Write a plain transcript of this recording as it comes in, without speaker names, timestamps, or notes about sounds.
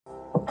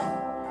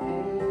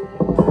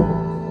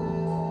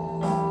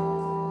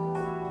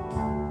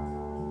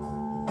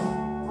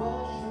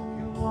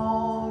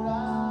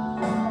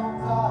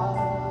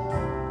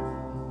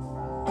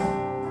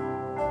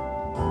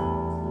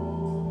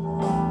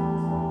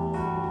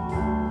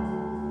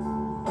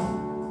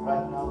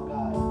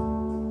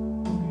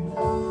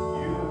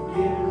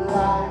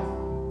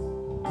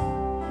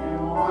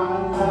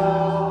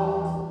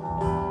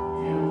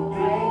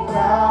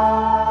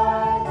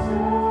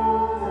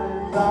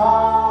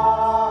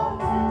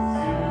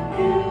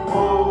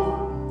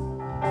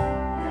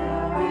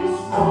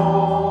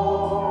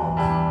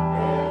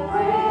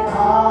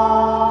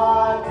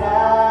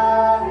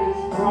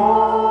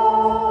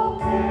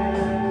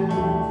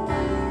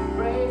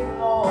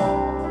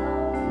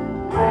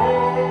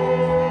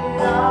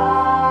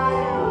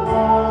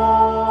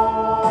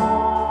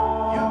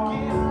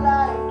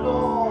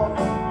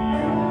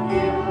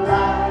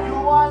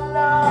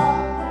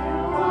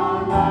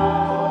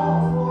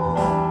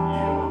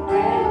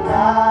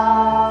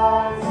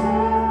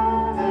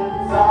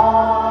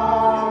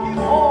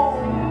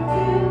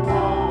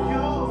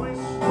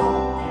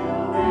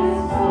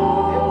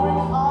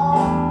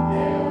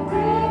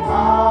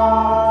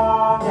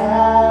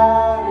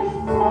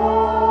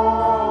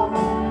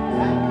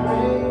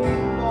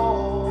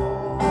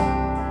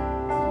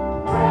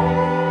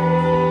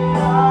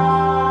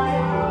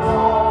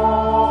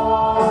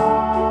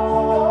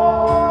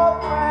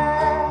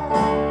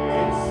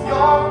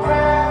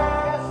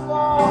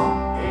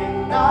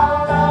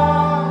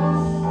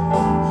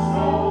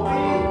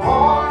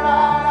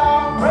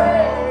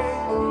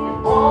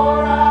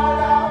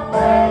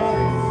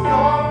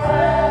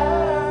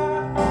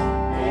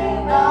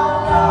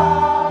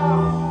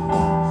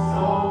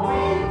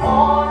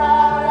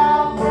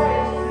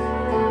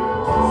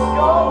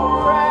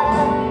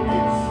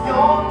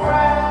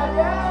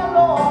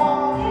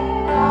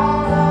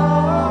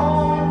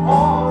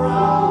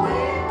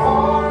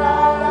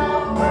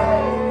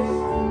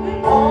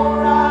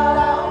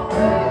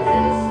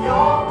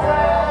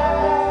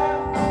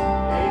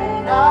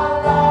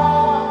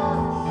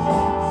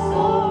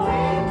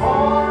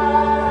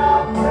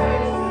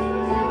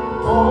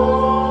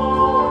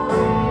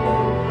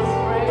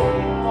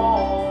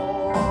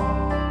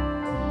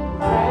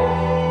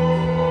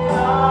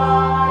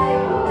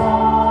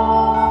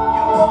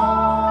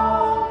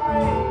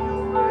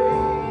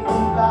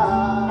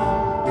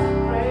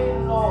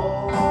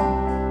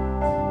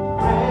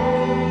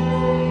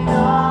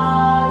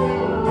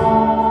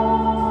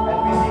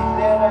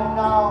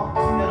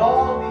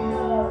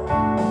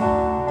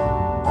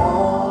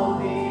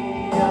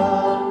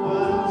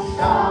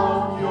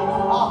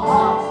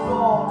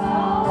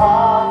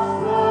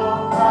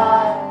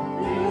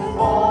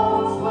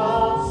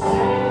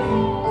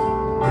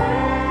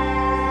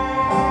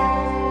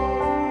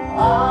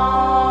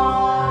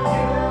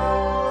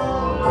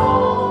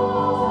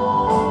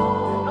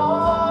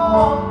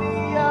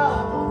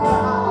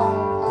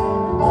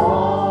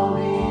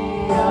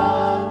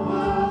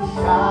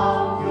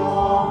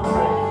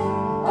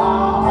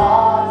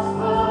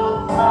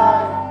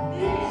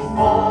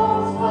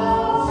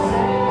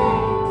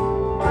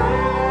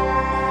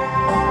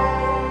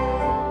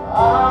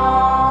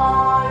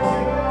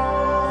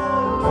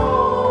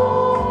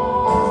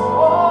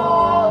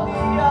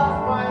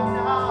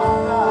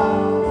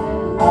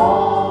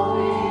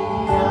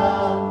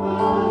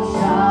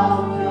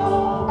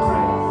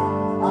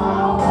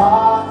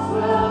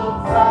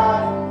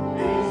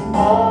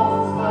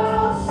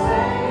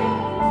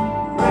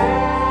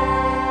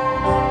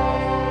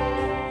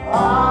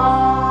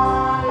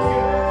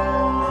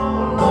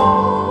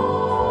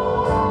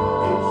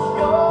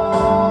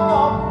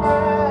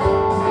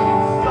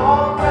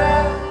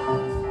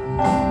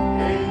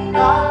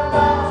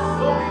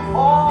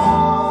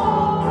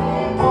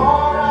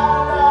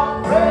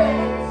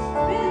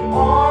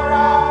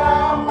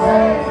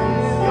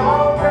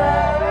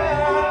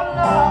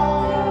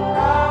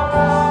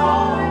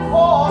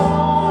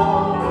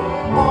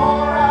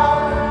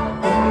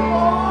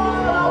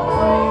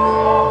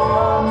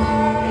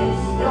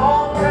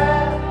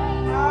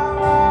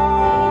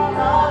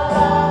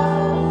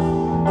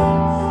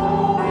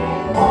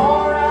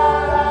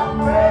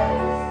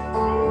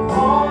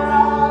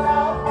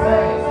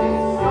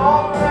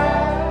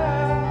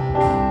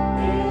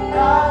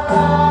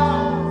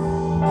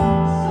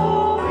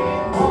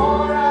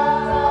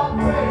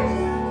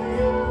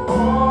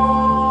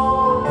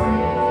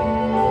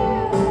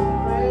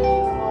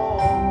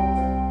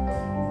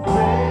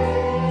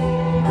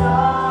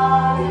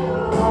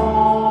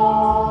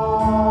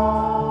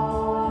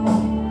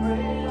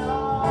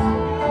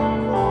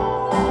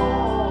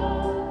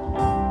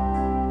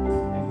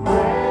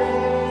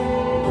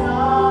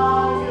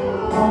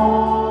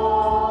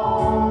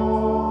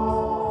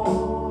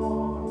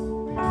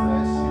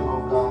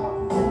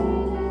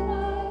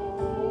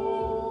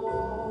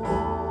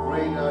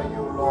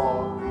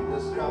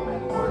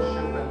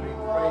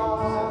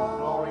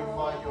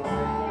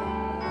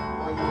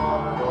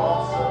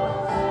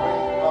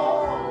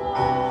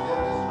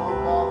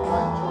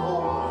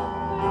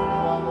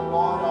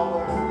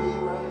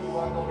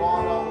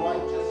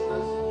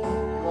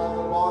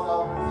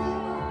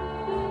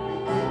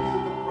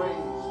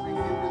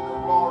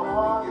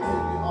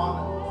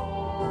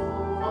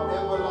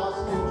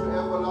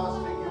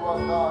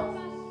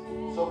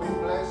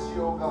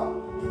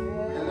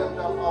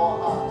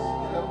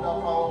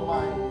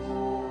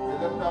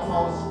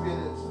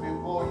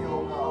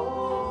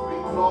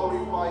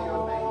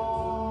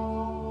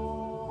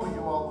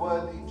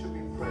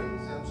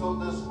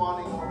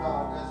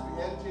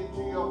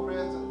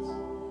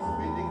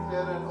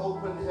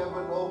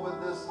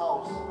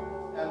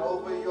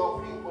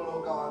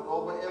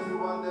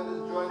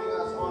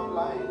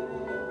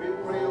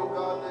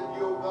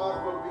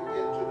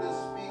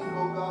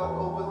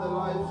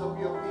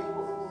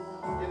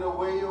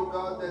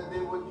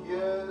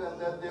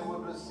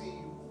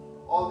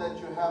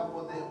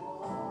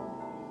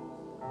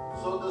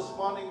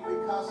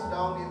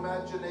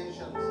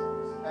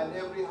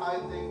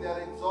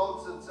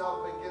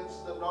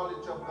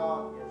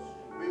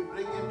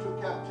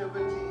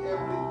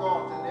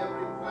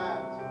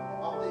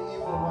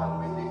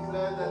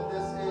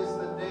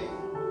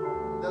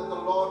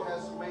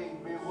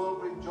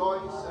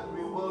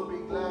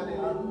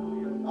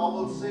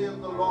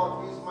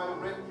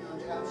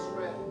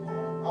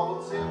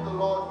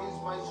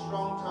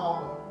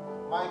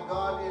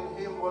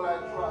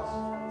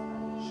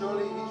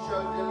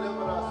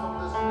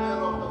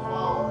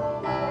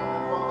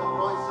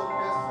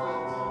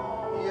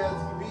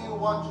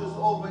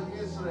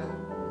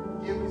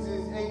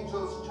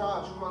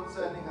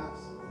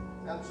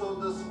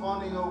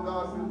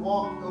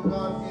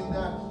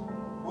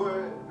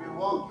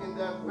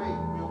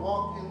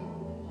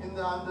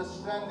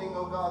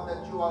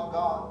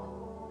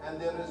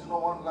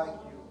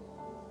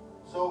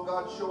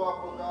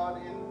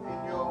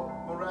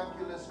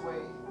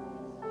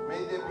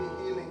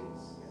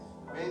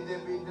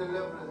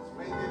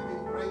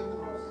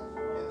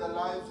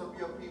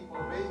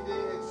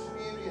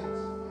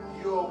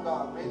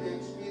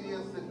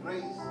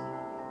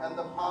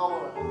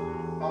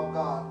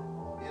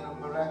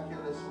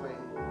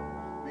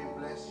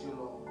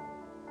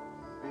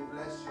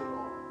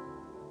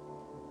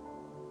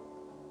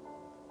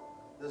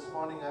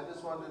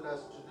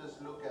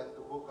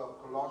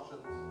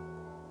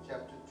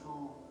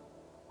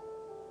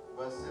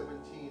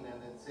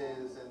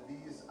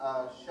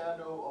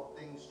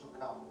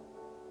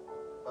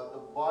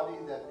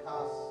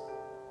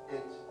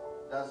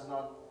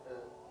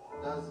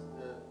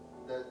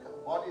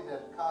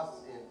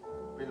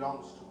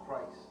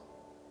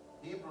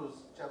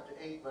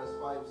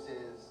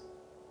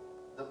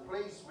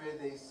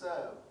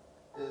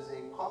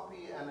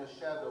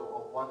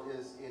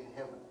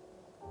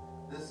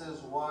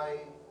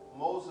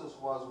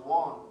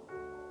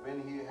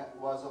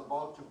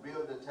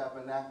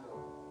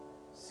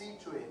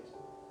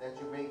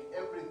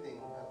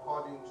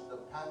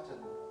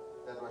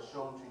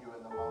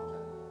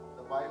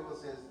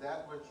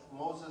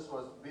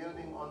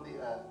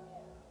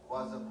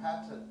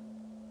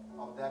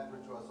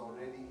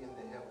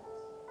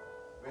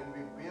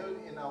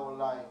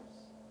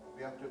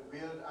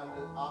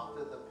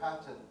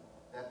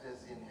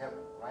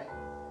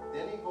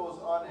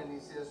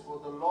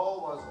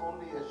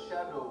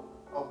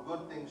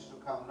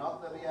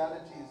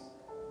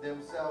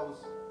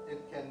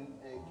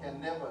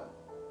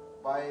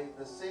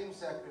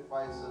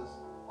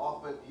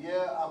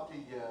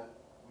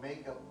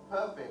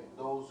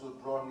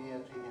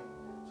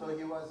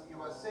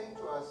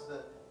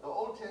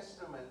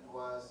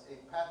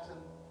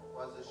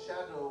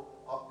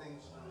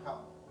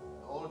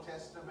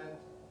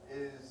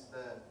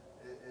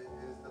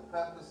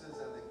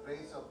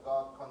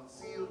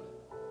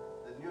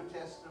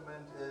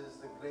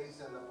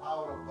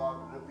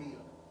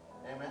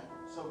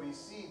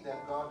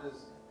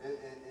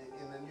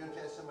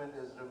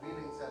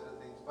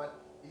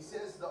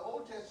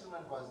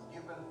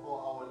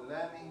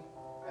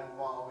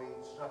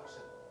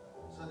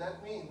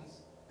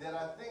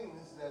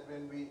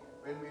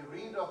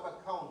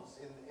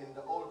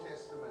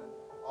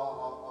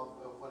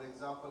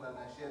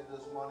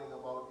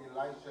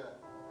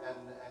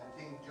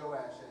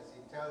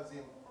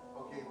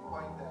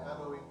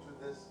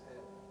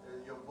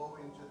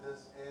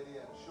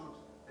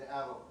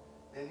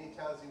Then he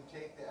tells him,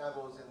 take the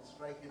arrows and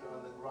strike it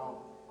on the ground.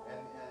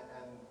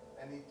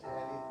 And he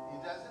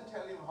doesn't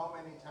tell him how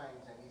many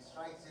times, and he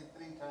strikes it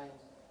 3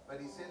 times, but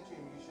he said to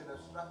him, you should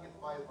have struck it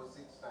 5 or 6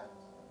 times.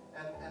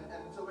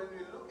 And so when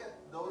we look at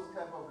those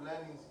type of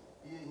learnings,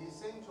 he's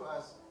saying to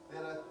us,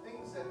 there are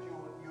things that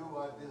you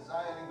are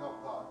desiring of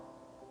God.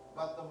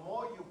 But the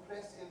more you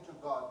press into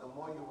God, the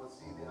more you will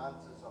see the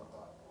answers of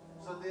God.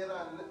 So there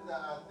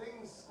are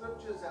things,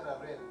 scriptures that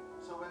are read.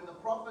 So when the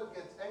prophet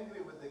gets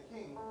angry with the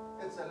king,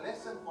 it's a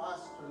lesson for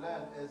us to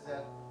learn, is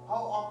that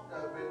how often,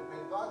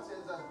 when God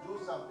says us do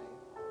something,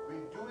 we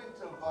do it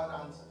till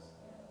God answers.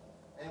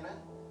 Amen?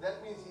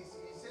 That means he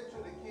said to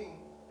the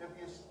king, if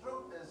you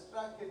struck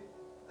it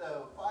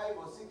 5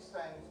 or 6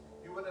 times,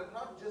 you would have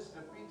not just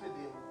defeated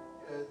him,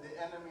 the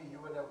enemy, you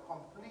would have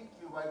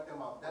completely wiped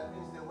them out. That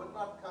means they would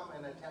not come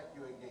and attack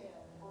you again.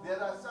 There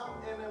are some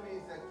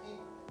enemies that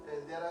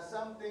there are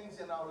some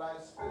things in our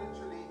lives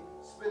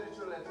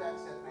spiritual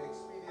attacks that we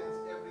experience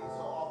every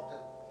so often.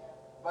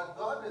 But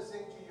God is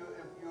saying to you,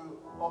 if you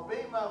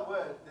obey my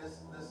word, this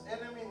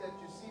enemy that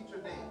you see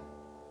today,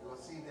 you will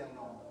see them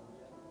no more.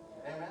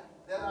 Amen.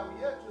 Then I'm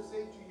here to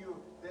say to you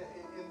that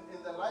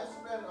in the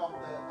lifespan of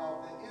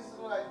the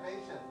Israelite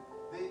nation,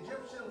 the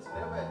Egyptians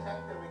never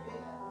attacked them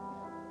again.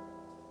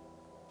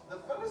 The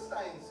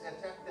Philistines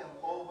attacked them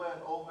over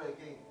and over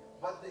again,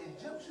 but the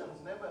Egyptians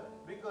never,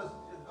 because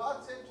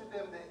God said to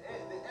them,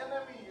 the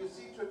enemy you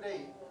see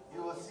today,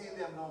 you will see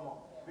them no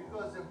more.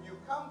 Because if you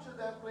come to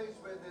that place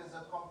where there's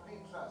a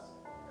complete trust,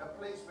 a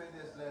place where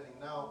there's learning.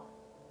 Now,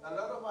 a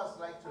lot of us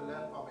like to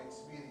learn from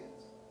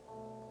experience.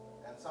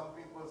 And some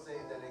people say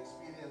that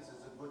experience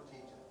is a good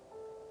teacher.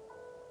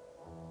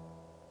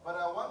 But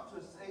I want to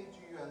say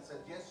to you and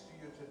suggest to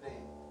you today,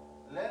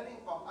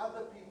 learning from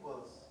other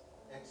people's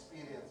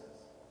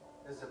experiences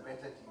is a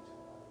better teacher.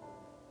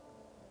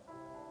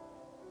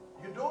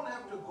 You don't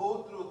have to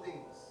go through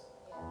things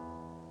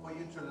for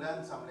you to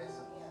learn some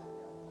lessons.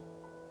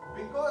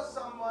 Because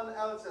someone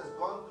else has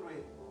gone through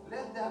it,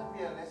 let that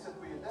be a lesson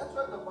for you. That's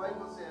what the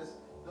Bible says.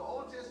 The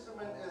Old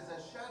Testament is a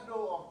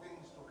shadow of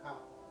things to come.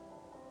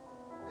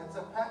 It's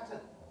a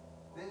pattern.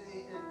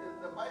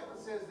 The Bible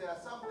says there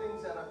are some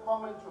things that are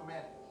common to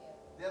men.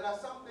 There are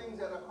some things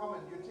that are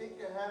common. You take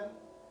your hand,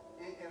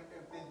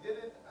 if they did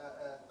it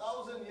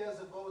 1,000 years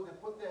ago, they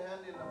put their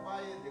hand in the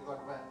fire, they got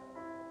burned.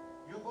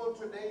 You go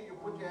today, you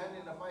put your hand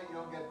in the fire,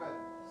 you'll get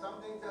burned. Some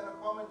things that are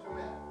common to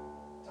men.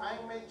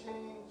 Time may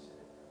change,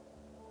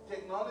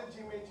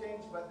 technology may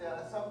change, but there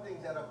are some things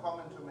that are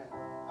common to men.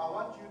 I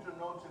want you to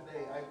know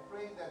today, I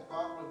pray that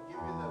God will give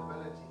you the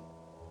ability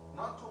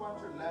not to want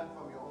to learn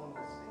from your own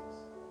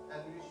mistakes. And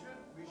we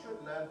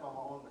should learn from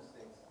our own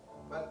mistakes.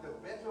 But the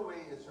better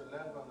way is to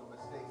learn from the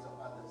mistakes of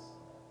others.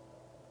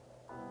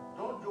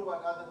 Don't do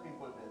what other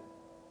people did.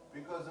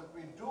 Because if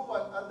we do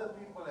what other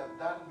people have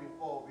done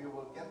before, we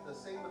will get the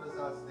same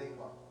results they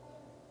got.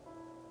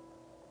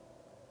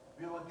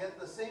 We will get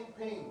the same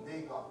pain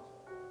they got.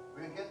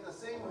 We will get the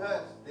same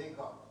hurt they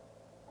got.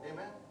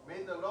 Amen?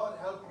 May the Lord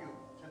help you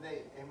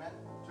today, amen,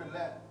 to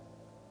learn.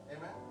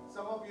 Amen?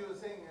 Some of you are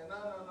saying, no,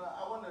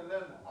 I want to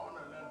learn. I want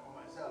to learn for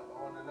myself.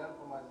 I want to learn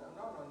for myself.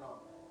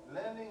 No.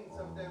 Learning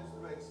sometimes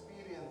through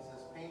experience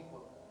is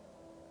painful.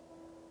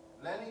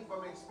 Learning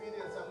from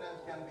experience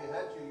sometimes can be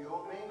hurt you. You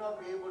may not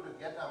be able to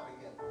get up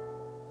again.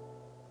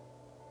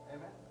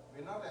 Amen?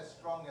 We're not as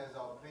strong as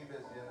our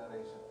previous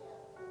generation.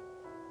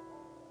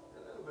 We're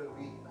a little bit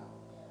weak now.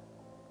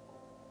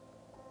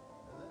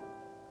 Isn't it?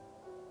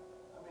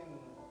 I mean,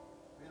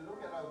 we look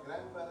at our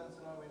grandparents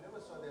and all, we never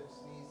saw them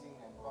sneezing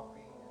and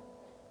coughing and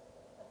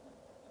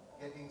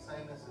getting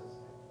sinuses.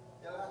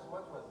 They'll ask,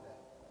 what was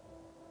that?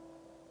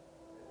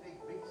 They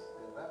take Vicks,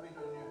 they rub it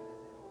on you, and they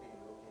say, okay,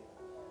 you're okay.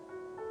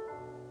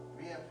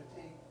 We have to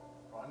take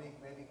chronic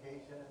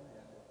medication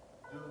and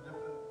do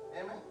different.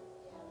 Amen?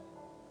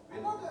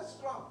 We're not as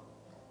strong.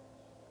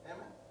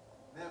 Amen?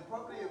 They'll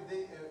probably,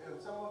 if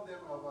some of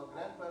them, of our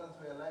grandparents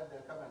were alive,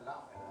 they'll come and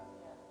laugh at us.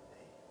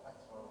 Hey,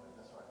 what's wrong with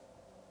this one?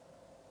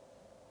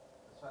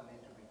 This one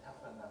needs to be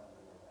toughened up.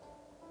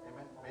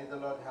 Amen? May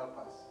the Lord help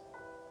us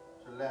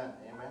to learn.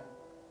 Amen?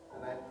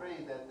 And I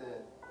pray that,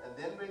 and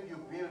then when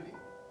you're building,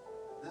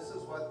 this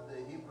is what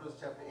the Hebrews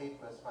chapter 8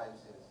 verse 5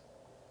 says.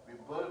 We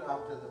build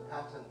after the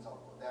patterns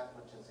of that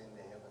which is in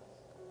the heavens.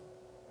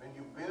 When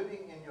you're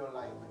building in your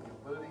life, when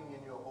you're building in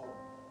your home,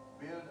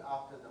 build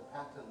after the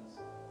patterns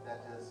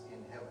that is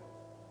in heaven.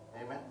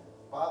 Amen.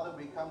 Father,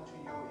 we come to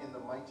you in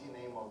the mighty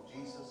name of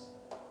Jesus.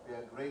 We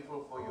are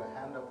grateful for your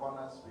hand upon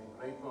us. We are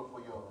grateful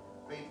for your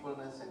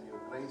faithfulness and your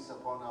grace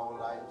upon our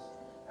lives.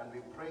 And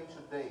we pray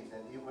today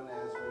that even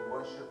as we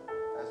worship,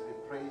 as we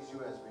praise you,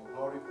 as we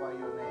glorify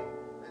your name,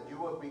 that you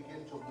will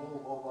begin to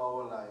move over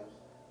our lives,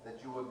 that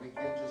you will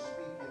begin to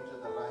speak into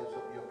the lives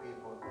of your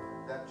people.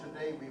 That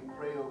today we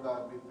pray, oh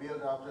God, we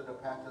build after the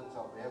patterns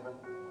of heaven.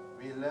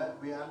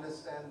 We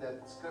understand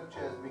that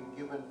Scripture has been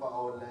given for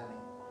our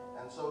learning.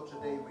 And so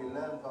today we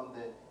learn from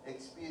the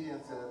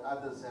experience that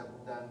others have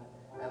done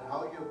and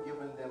how you've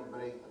given them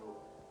breakthrough.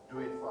 Do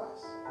it for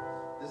us.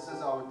 This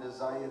is our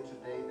desire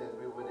today, that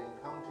we would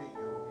encounter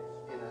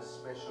you in in a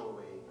special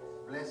way.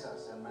 Bless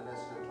us and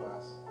minister to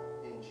us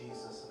in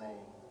Jesus'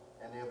 name.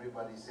 And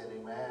everybody said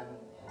amen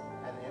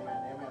and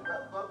amen. Amen.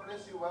 God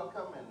bless you.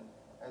 Welcome. And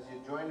as you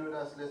join with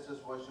us, let's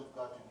just worship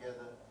God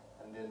together,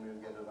 and then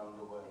we'll get around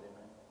the word.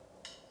 Amen.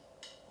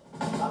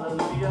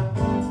 Hallelujah.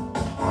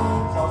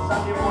 It's our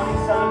Sunday morning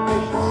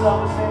celebration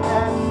service.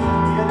 Amen.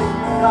 We give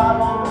God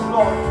all the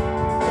glory.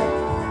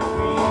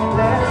 We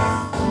bless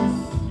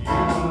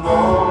you,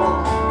 Lord.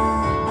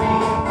 We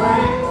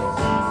praise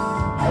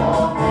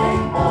your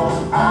name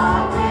most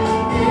high. We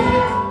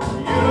give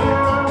you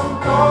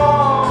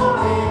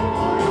glory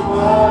for your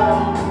word.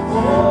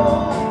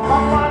 Oh,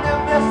 come on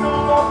and bless the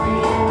Lord. We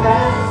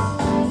bless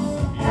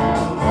you,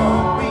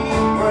 Lord. We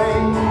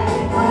praise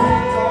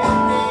your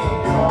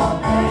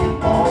name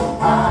most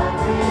high.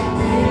 We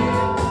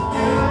give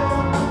you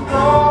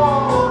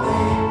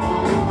glory for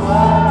your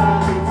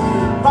word.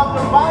 From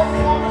the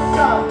rising of the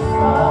sun,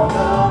 from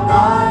the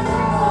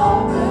rising of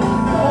the sun,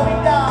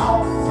 going down,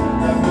 to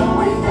the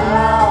going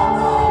down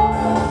of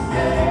the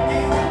sun,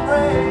 give you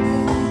praise,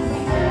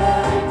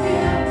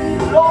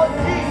 Lord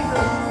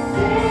Jesus,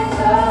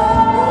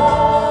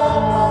 oh,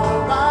 from the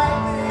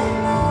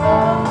rising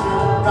of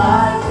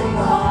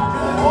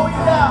the going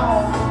down,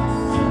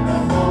 to the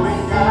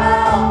going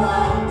down of the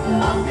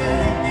sun, I'm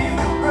gonna give you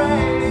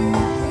praise,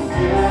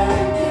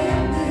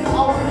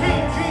 our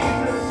King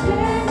Jesus,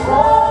 oh,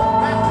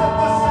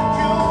 magnificent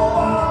you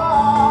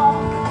are,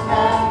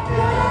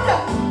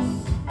 magnificent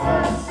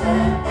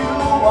you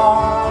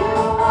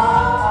are,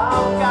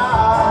 our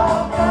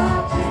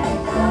God,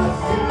 Jesus,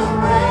 you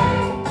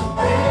reign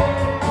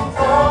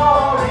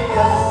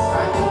victorious,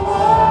 and the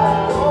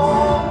world,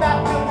 oh,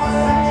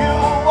 magnificent you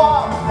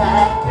are,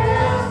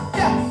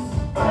 magnificent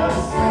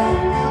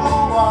you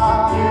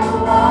are,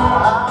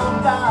 our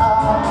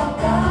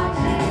God,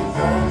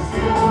 Jesus,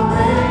 you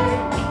reign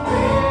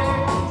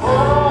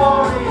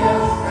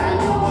victorious, and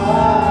the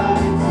world.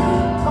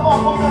 Come on,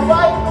 from the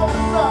rising of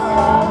the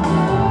sun,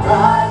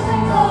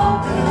 rising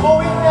up to the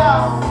going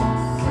down,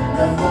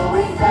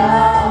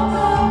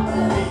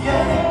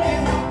 beginning in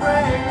the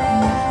praise,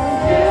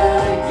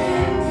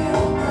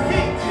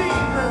 King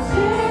Jesus,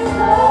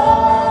 oh,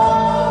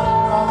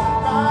 from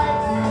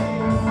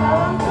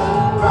the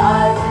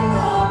rising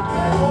up to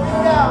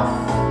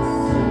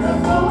the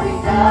going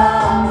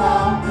down,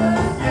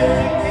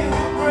 beginning in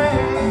the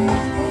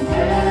praise,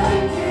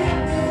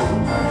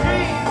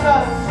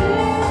 Jesus,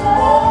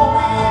 oh,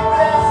 we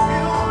bless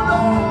you,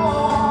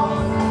 Lord.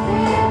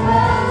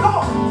 Come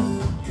on.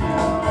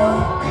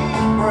 We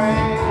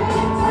praise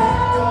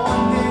your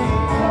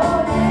name.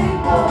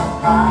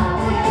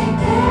 We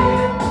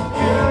give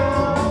you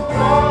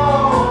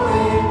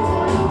glory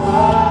for your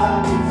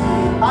word.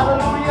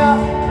 Hallelujah.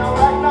 Now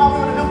right now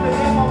we're going to lift the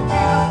name of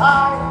Jesus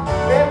high.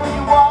 Wherever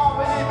you are,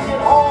 whether it be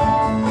at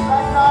home,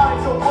 right now at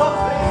your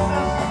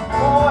workplaces,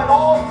 or at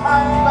all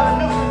times, you got to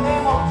lift the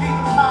name of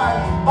Jesus high.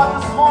 But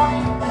this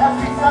morning, as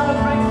we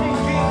celebrate King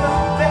Jesus,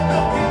 let's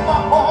lift him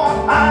up on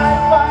high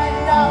right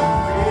now.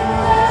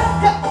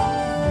 Yeah.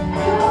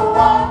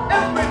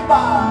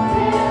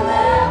 Everybody,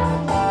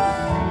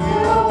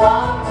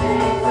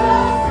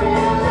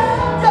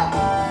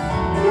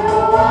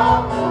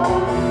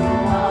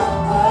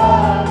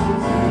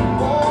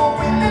 oh,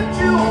 we lift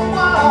you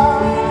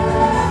up.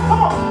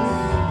 Come on.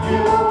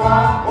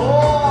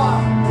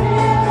 Oh,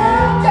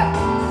 yeah.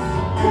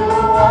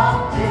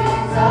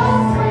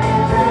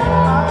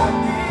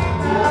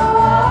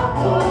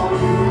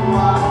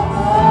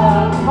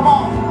 Come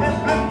on, let's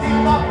lift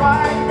him up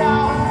right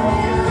now.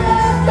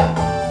 Yeah.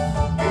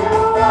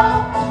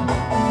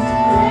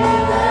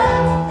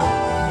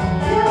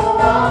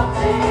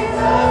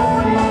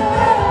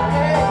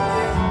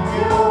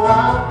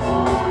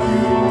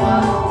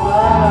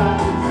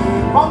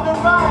 From the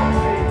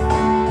rising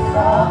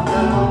of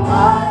the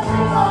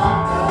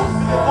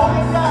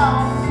going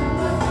down,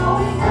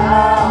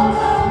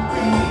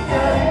 we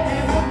give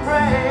you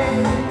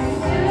praise.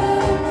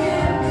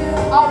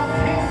 Our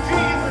King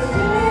Jesus,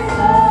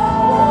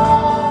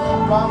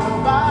 oh, from the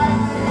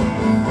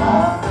rising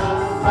of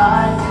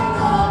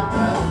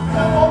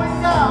the going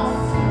down,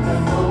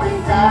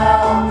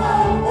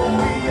 oh,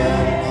 we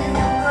give you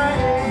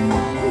praise.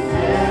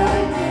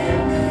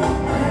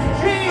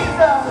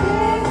 Jesus,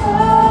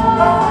 oh,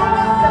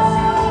 bless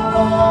you,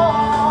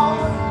 Lord.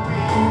 We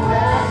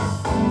bless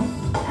you,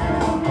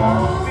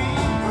 Lord. We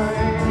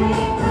praise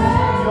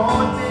your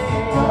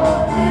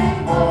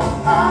name.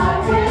 Most high,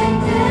 we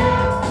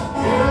give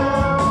you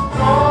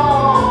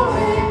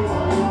glory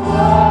for your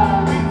word.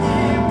 We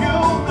give you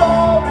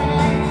glory.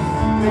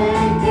 We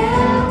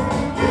give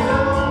you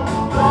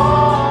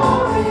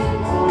glory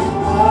for your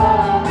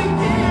word. We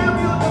give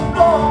you the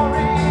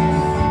glory.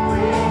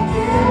 We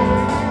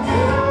give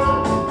you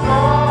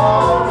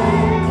glory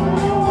for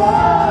your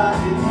word.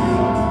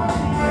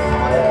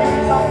 Give me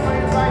some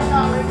praise right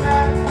now,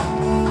 amen.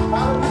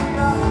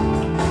 Hallelujah.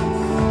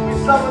 We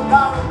serve a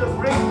God of the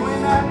breakthrough,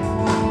 amen.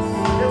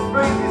 Let's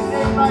praise his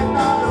name right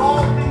now, that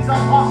all things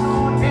are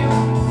possible with him.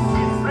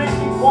 He's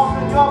breaking forth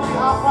on your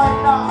behalf right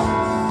now.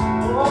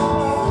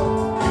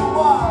 Oh, you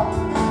are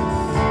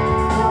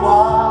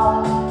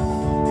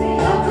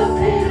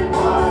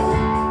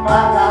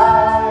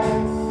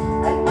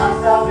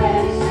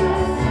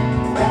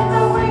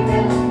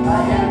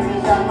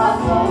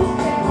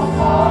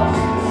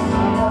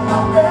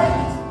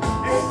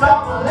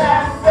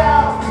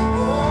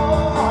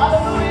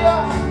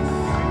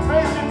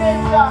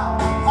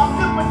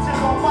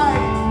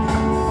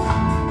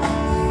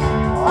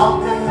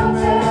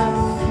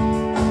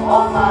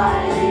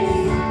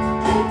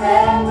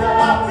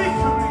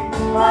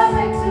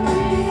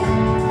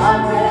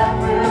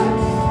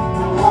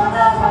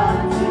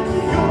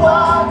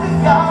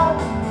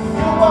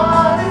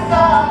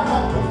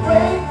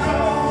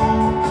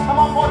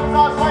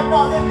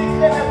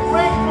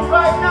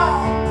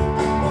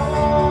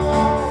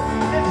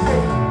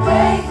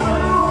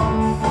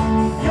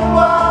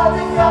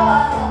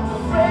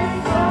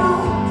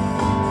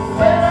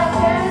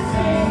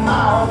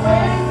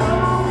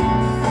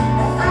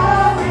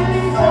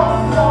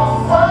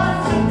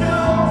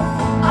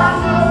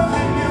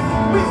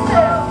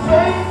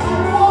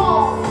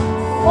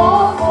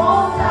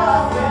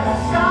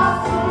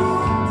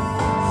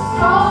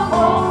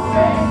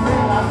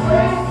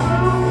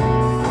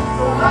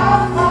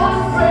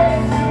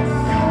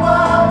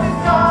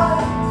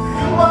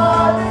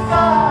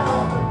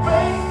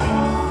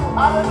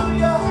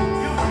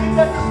believe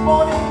that this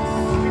morning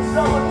we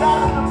serve a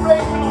God of the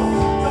breakthrough.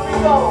 Here we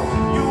go.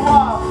 You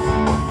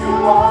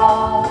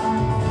are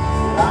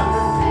the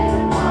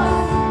undefeated one,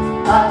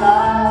 my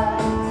life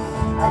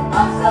and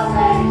my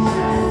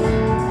salvation.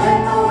 When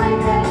the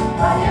wicked,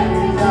 my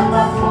enemies and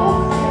my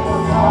foes, they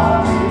will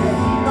fall to the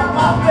heat of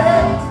my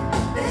breath.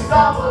 They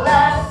stumble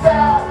and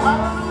fell.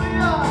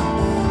 Hallelujah.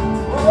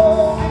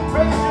 Oh, we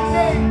praise your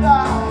name,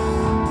 God.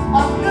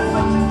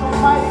 Omnipotent,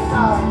 almighty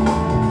God.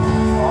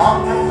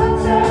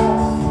 Omnipotent,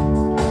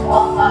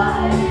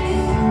 almighty.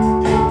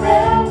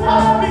 Defend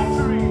my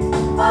victory.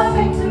 My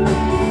victory.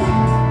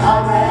 I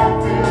ran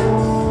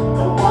through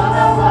the one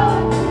I run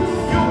to.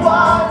 You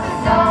are the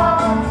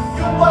God.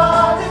 You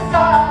are the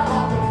God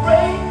of the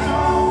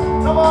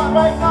breakthrough. Come on,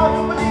 right now,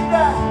 you believe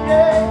that?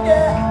 Yeah,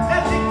 yeah.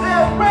 Let's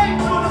declare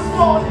breakthrough this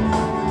morning.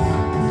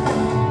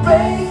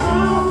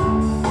 Breakthrough.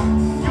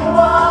 You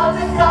are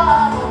the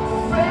God of the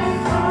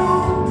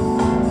breakthrough.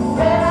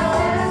 When I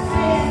can't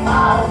see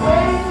my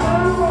way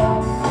through,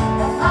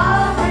 and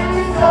I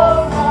really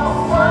don't know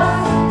what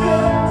to do,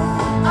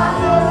 I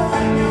look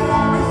to you.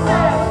 We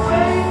said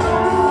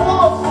breakthrough.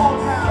 Walls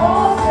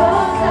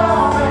fall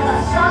down when I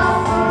shout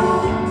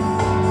through.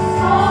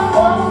 Storm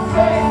won't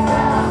break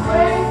when I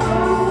break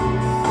through.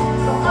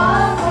 So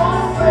I'm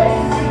gonna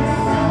praise you.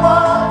 You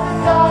are the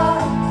God.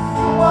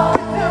 You are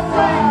the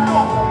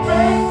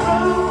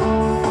breakthrough.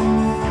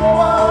 You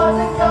are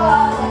the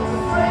God of the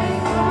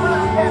breakthrough.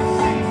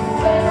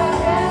 When I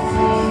can't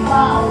see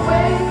my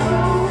way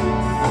through,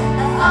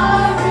 and I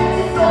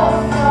really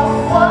don't know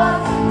what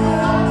to do.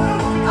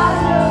 I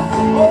look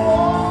to you.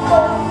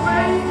 Oh,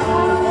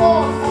 breakthrough.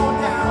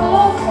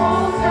 Walls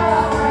fall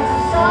down when I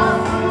shout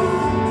through.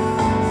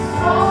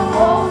 Storm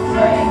won't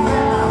break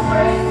when I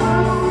break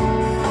through.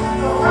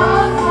 So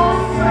I'm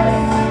gonna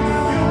praise you.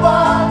 You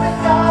are the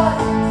God.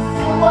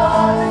 You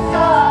are the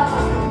God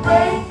of the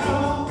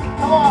breakthrough.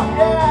 Come on,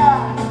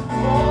 yeah.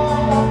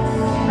 Oh,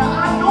 now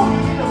I know you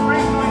need a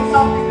breakthrough in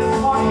something this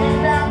morning,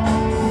 amen.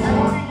 And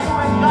only you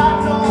and God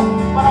know.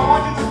 But I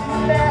want you to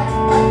declare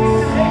and be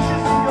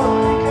tenacious in your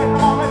declare.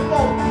 Come on, let's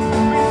go.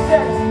 We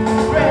said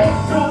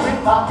breakthrough in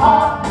my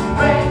heart,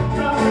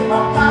 breakthrough in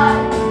my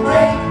mind,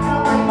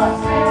 breakthrough in my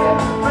spirit,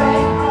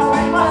 breakthrough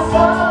in my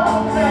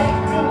soul,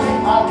 breakthrough in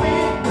my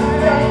weakness,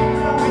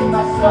 breakthrough in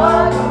my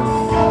struggle.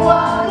 You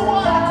are the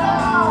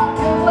God.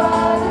 You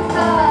are the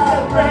God.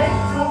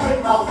 Breakthrough in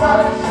my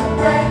worship,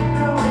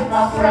 breakthrough in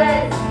my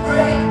praise,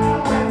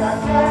 breakthrough when I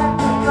dance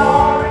to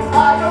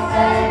glorify your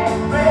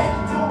name,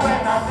 breakthrough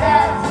when I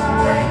dance,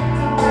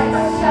 breakthrough when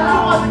I shout. You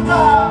are the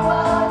God.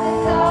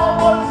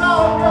 Oh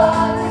Lord, you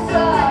are the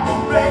God.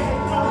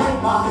 Breakthrough in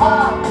my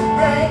heart,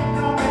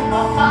 breakthrough in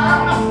my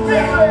mind, my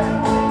spirit,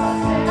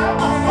 and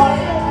my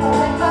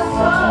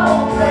soul,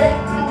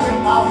 breakthrough in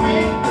my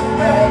weakness,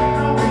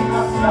 breakthrough in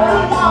my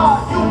struggle.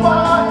 You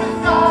are the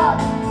God.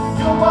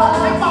 You are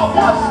in my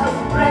worship,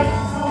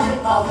 breakthrough in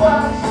my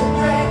worship,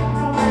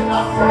 breakthrough in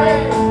my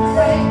praise,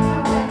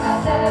 breakthrough when I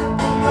live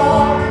to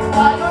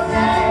glorify your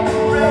name,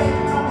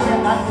 breakthrough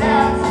when I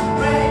dance,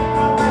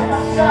 breakthrough when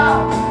I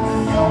shout.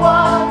 You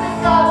are the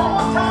God. One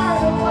more time.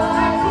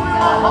 Breakthrough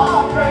in my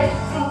heart,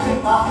 breakthrough in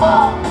my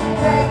heart,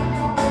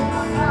 breakthrough in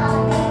my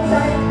mind,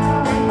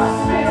 breakthrough in my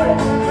spirit,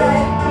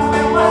 breakthrough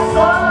in my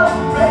soul,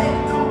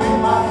 breakthrough in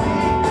my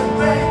weakness,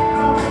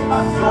 breakthrough in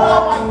my soul.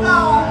 Oh my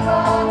God.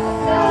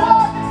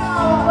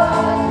 You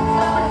are the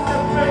God. It's a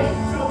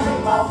breakthrough in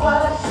my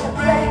worship,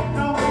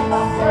 breakthrough in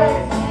my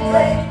praise,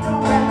 breakthrough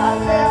when I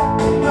live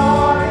to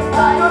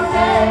glorify your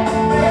name,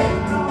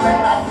 breakthrough when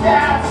I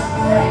dance,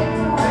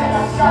 breakthrough when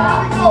I shout.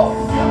 Here we go.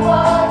 You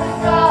are the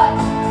God.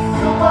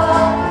 You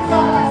are the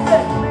God. I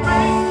said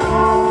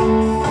breakthrough.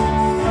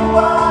 You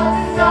are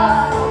the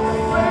God of the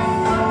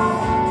breakthrough.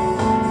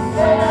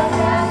 When I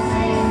can't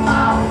see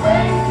my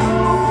way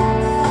through,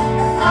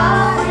 and I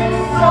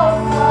really don't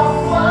know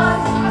what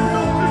to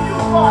do. I look to you,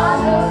 Lord. I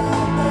look to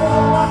you.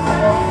 I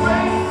said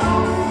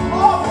breakthrough.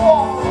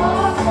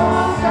 Walls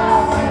fall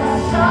down when I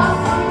shout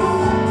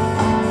through.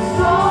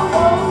 Storm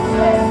won't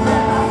break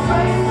when I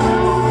break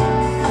through.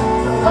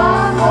 So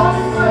I'm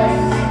gonna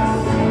praise you.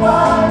 You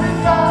are the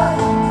God.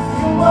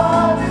 You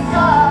are the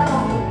God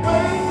of the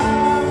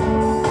breakthrough.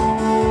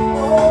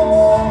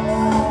 Oh,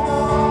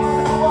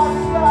 you are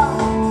the God.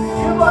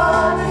 You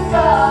are the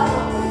God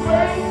of the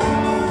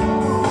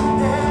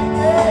breakthrough. Yeah,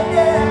 yeah,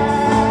 yeah.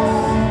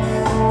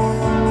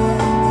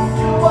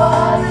 You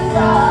are the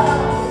God of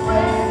the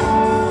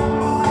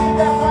breakthrough. Believe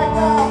that right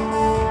now.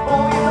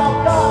 Oh, he's our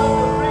God of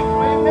the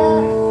breakthrough.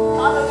 Amen.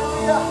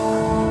 Hallelujah.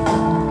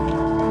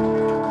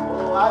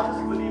 Oh, I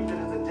just believe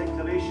there is a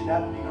declaration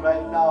happening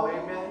right now,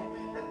 amen,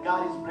 that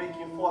God is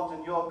breaking forth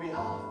on your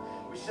behalf.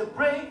 We should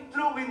break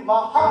through in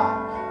my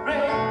heart,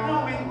 break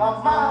through in my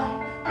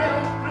mind,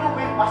 break through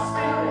in my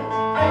spirit,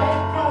 break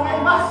through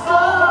in my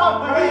soul. Come on,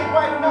 believe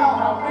right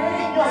now.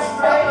 In your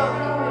struggle,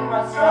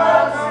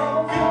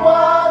 you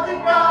are the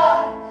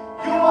God.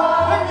 You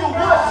are when you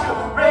worship,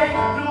 break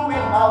through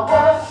in my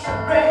worship,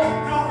 break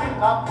through in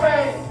my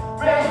praise,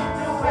 break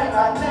through when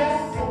I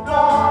live to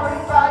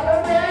glorify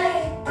your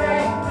name,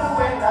 break through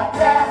when I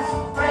dance,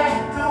 break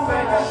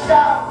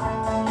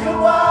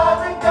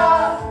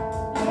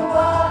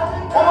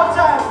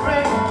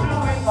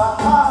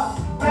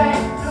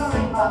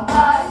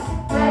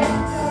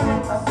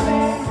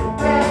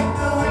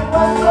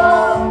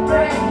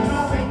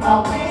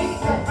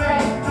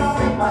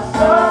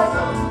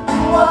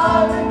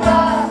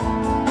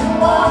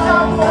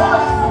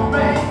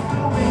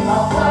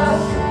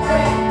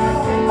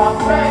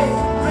praise,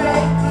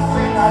 breakthrough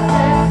when I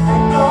dance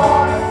and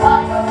glorify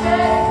your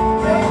name.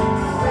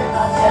 Breakthrough when I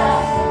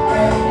dance,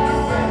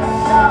 breakthrough when I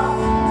shout.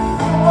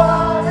 You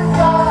are the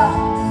God,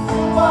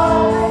 you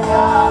are the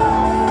God.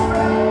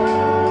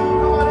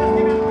 Come on, let's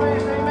give him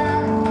praise, amen.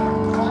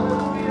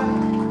 Hallelujah.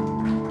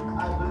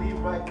 I believe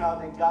right now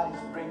that God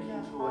is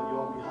breaking through on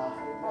your behalf,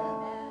 amen.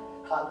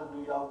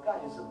 Hallelujah.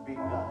 God is a big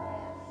God.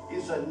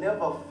 He's a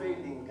never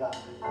failing God.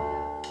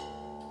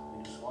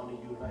 We just honor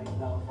you right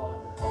now, Father.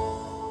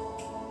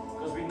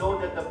 Because we know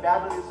that the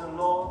battle is the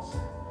Lord's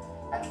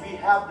and we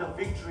have the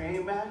victory,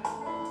 amen.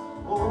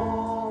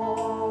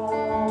 Oh,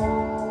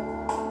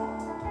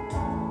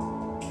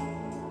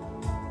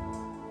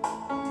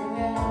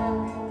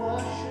 and we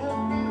worship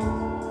you.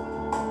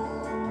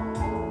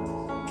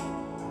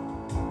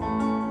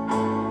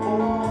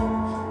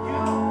 Oh,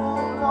 you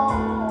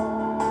alone.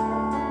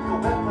 Your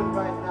weapon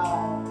right now.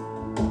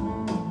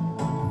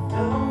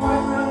 The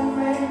weapon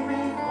may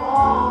be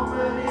formed,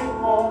 but it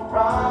won't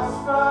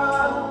prosper.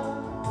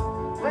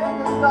 When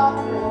the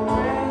darkness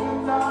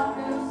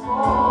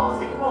falls,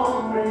 it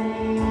won't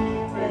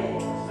prevail.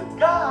 The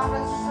God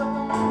is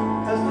son,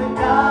 'cause the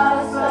God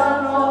is son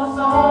knows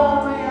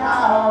only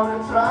how to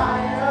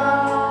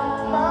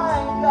triumph. My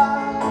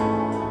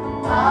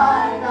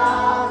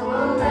God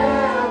will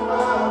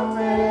never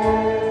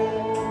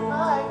fail.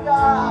 My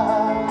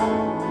God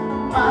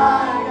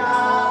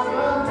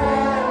will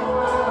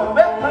never. The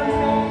weapon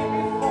may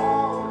be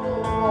formed,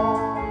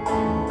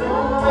 the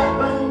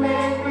weapon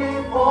may be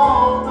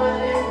formed, but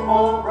it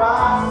won't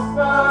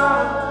prosper.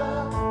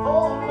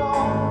 Oh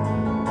Lord,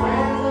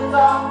 when the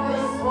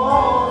darkness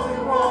falls,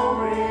 it won't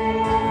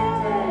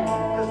prevail.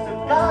 'Cause the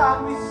God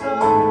we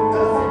serve,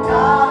 'cause the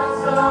God we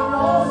serve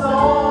knows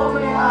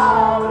only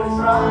how to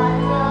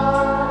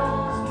triumph.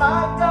 'Cause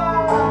my God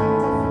will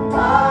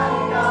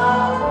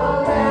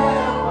never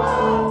fail.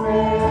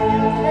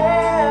 He'll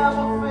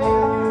never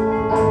fail you.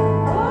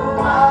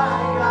 My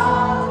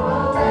God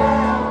will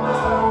never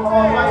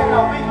fail. Right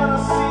now we're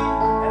gonna sing,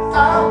 and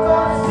I'm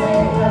gonna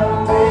sing a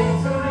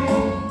victory.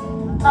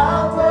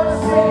 I'm gonna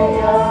sing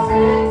a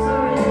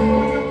victory.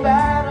 For the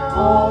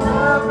battle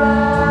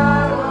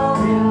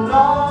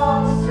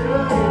belongs to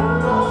you,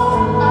 Lord.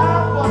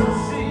 I'm gonna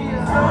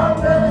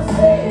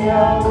sing a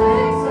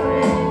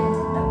victory.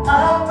 And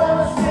I'm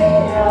gonna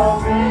sing a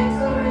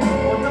victory.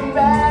 For the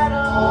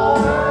battle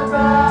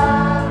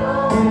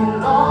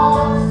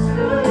belongs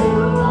to you,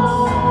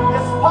 Lord.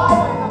 There's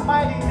power in the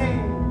mighty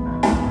name.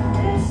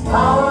 There's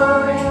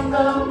power in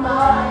the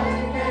mighty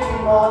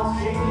name of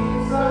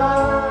Jesus.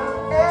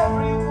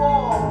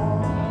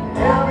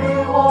 Every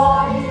war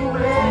he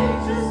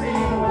wages, he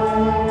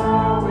will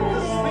win.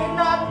 'Cause we're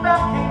not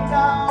backing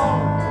down,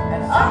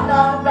 and I'm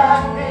not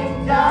backing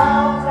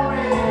down from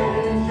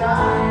any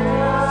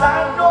giant. 'Cause I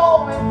know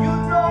and you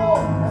know,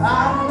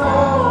 I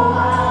know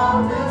how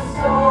this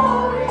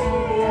story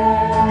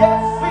ends.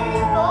 Yes, we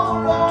know,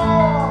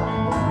 Lord.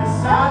 Yes,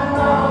 I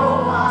know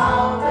how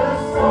this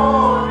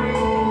story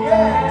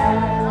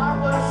ends.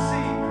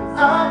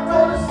 I'm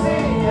gonna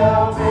see a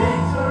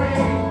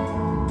victory.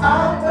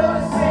 I'm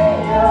gonna see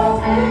a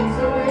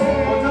victory.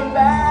 For the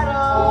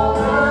battle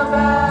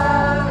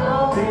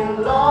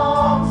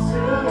belongs to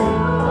you,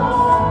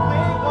 Lord.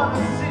 We're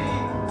gonna see.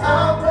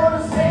 I'm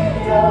gonna see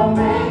a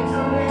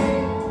victory.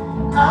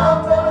 I'm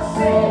gonna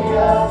see a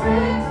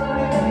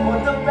victory. For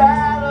the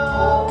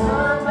battle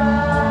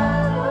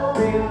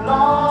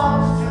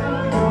belongs to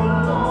you,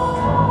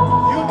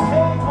 Lord. You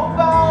take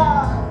over.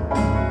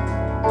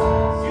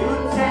 You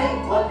take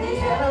what the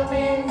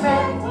enemy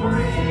meant for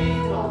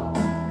evil,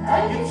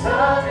 and you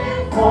turn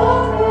it for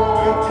good.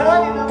 You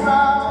turn it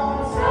around.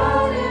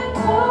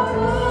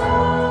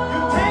 You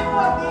take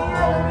what the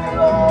enemy,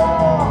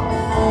 Lord.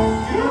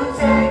 You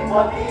take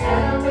what the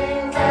enemy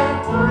meant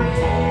for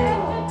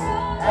evil,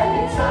 and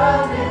you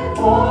turn it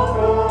for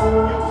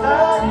good. You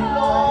turn it,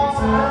 Lord. You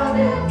turn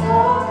it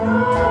for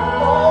good.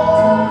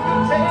 Oh, you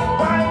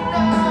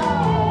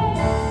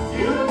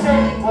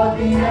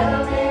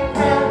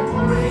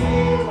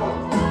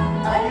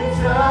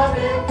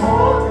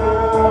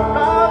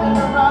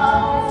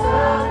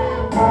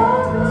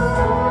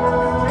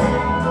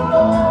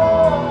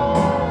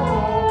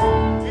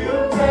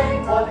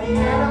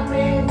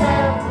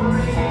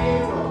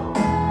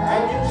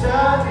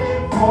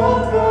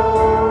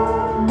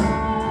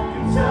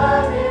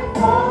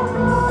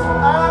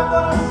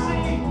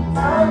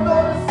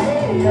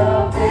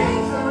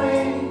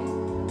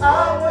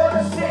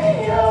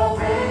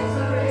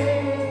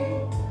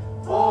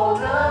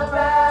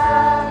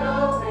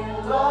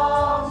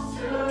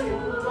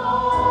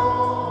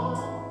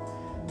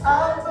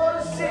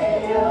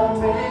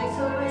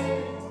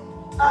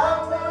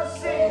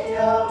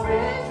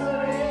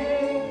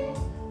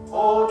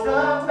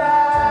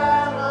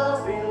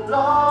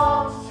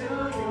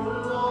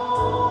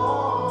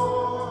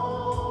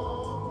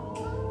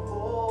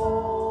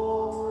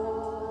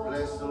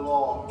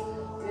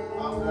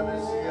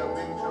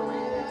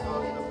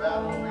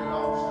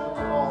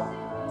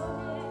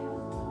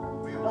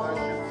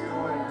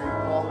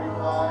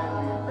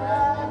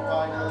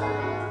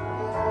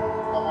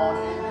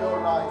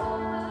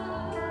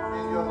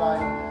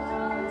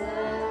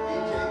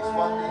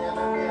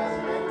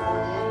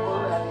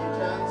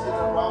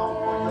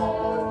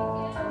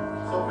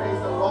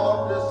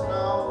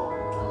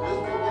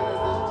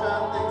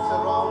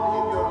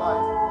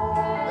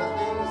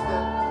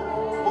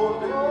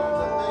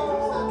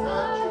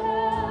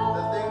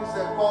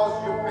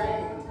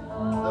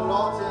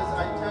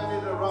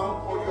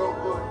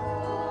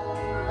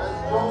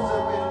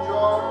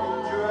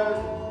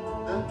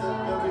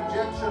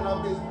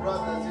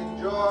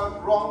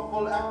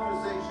wrongful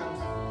accusations,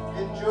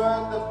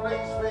 endured the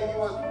place where he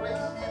was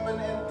placed even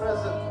in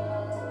prison.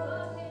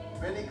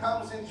 When he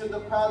comes into the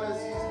palace,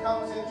 he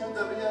comes into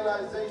the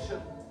realization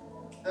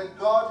that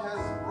God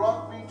has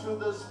brought me to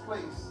this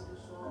place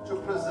to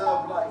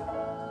preserve life.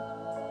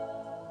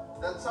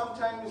 That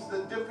sometimes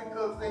the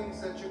difficult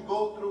things that you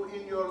go through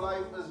in your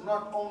life is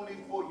not only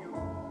for you,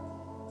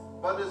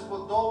 but is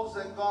for those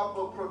that God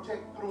will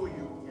protect through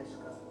you. Yes,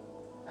 God.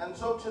 And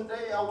so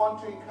today I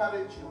want to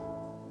encourage you.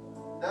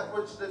 That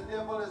which the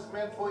devil has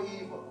meant for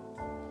evil,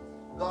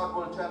 God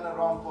will turn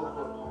around for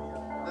good.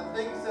 The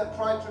things that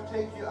try to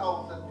take you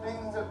out, the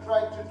things that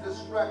try to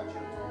distract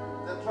you,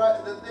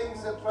 the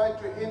things that try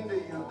to hinder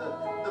you,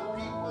 the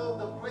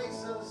people, the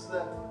places,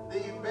 the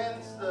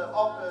events, that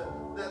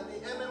the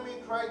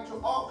enemy tried to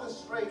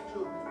orchestrate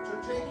to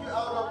take you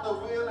out of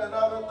the will and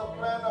out of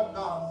the plan of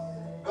God.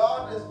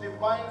 God is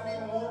divinely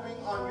moving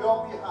on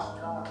your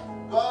behalf.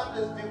 God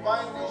is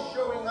divinely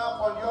showing up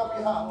on your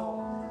behalf.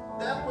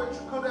 That which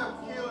could have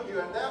killed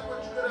you and that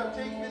which could have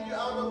taken you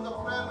out of the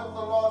plan of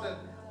the Lord and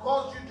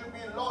caused you to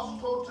be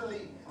lost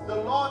totally, the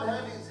Lord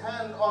had his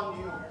hand on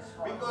you,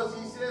 because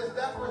he says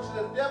that which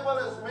the devil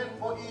has meant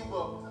for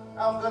evil,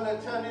 I'm going to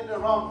turn it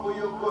around for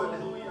your good.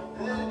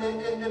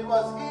 It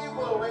was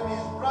evil when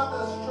his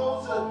brothers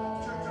chose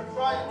to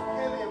try and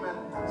kill him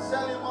and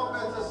sell him up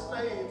as a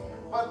slave,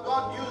 but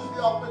God used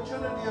the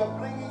opportunity of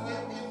bringing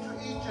him into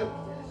Egypt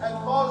and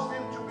caused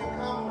him to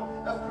become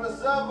a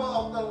preserver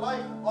of the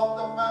life of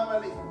the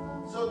family.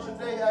 So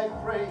today I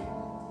pray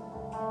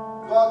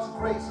God's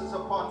grace is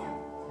upon you.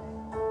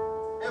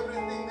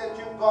 Everything that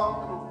you've gone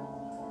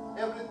through,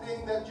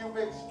 everything that you've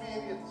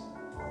experienced,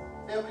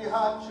 every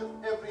hardship,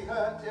 every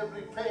hurt,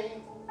 every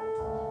pain,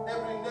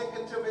 every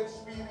negative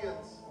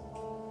experience,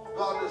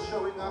 God is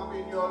showing up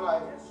in your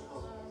life.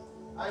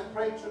 I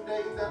pray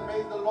today that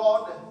may the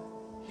Lord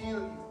heal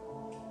you.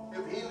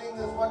 If healing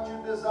is what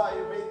you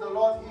desire, may the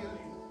Lord heal you.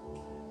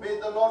 May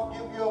the Lord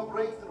give you a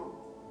breakthrough.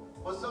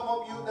 For some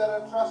of you that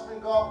are trusting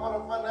God for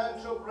a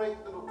financial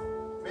breakthrough,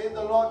 may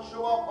the Lord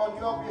show up on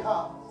your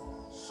behalf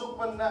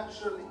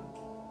supernaturally.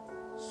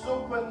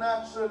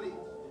 Supernaturally.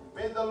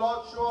 May the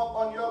Lord show up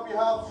on your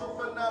behalf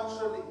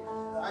supernaturally.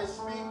 I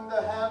speak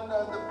the hand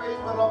and the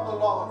favor of the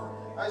Lord.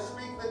 I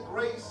speak the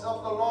grace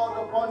of the Lord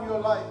upon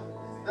your life.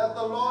 That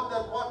the Lord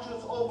that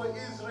watches over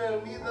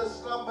Israel neither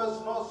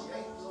slumbers nor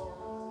sleeps.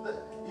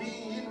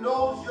 He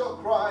knows your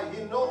cry.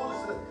 He knows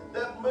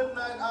that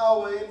midnight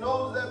hour. He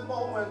knows that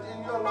moment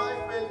in your life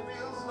where it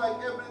feels like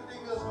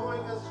everything is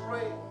going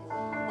astray.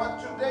 But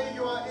today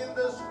you are in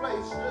this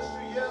place just to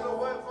hear a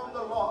word from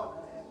the Lord.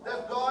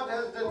 That God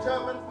has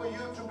determined for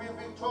you to be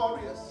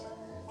victorious.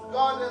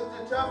 God has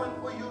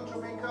determined for you to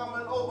become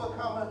an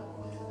overcomer.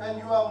 And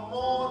you are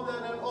more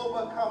than an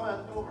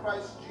overcomer through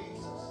Christ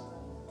Jesus.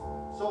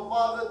 So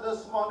Father,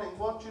 this morning,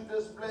 won't you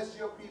just bless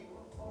your people?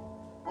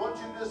 Won't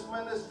you just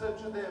minister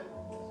to them?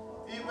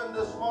 Even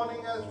this morning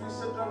as we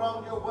sit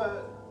around your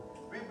word,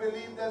 we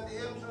believe that the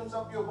entrance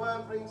of your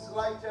word brings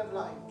light and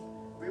life.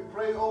 We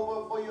pray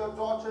over for your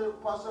daughter,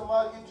 Pastor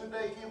Margie,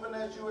 today, even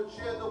as you would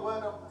share the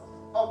word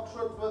of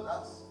truth with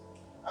us.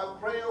 I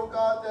pray, oh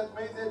God, that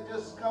may there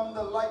just come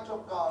the light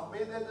of God.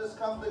 May there just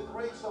come the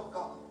grace of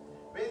God.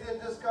 May there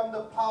just come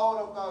the power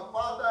of God.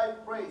 Father, I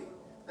pray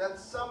that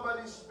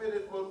somebody's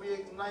spirit will be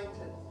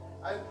ignited.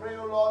 I pray,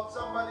 oh Lord,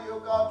 somebody,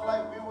 oh God,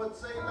 like we would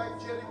say, like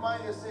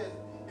Jeremiah said,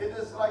 it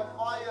is like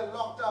fire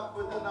locked up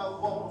within our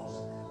bones.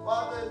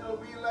 Father, it will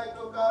be like,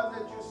 oh God,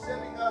 that you're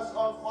setting us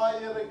on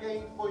fire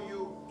again for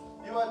you.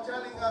 You are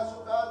telling us,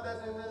 oh God,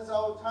 that it is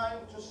our time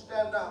to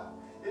stand up.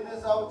 It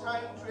is our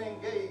time to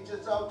engage.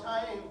 It's our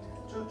time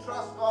to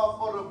trust God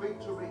for a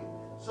victory.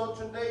 So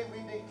today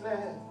we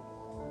declare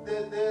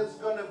that there's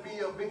going to be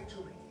a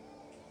victory.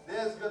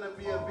 There's going to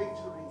be a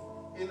victory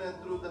in and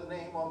through the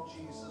name of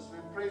Jesus. We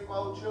pray for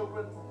our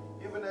children,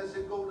 even as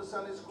they go to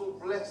Sunday school.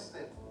 Bless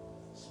them.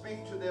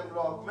 Speak to them,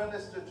 Lord.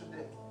 Minister to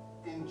them.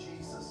 In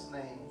Jesus'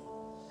 name,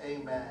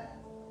 amen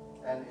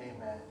and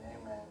amen.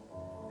 Amen.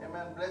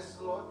 Amen. Bless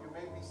the Lord. You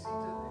may be seated.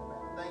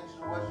 Amen. Thanks to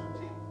the worship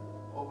team.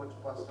 Over to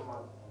Pastor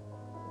Mark.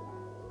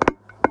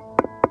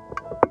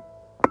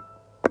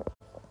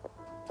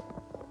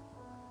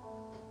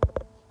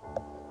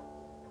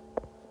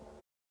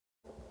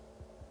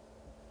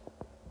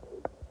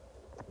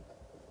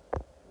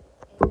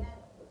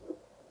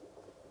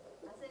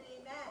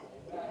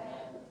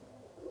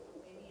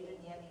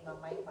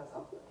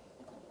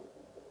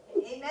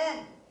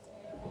 Amen.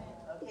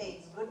 Okay,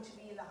 it's good to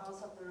be in the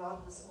house of the Lord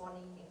this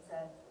morning. It's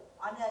an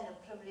honor and a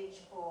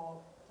privilege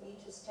for me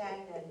to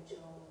stand and to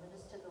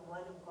minister the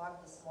word of God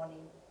this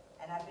morning.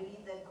 And I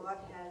believe that God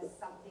has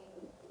something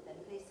and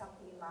placed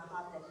something in my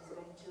heart that is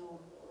going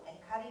to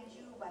encourage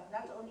you, but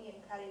not only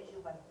encourage you,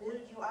 but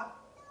build you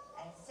up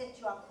and set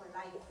you up for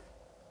life.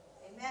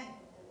 Amen.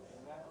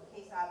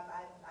 Okay, so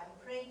I'm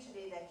praying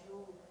today that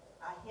you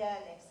are here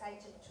and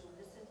excited to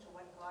listen to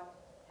what God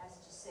has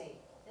to say.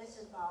 Let's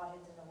just bow our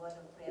heads in a word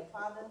of prayer.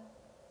 Father,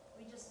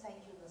 we just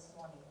thank you this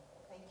morning.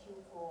 Thank you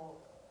for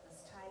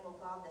this time, oh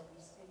God, that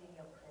we spend in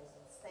your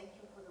presence. Thank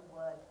you for the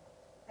word.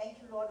 Thank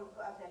you, Lord of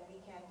God, that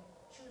we can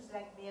choose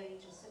like Mary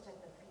to sit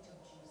at the feet of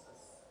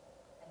Jesus.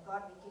 And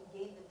God, we can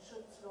gain the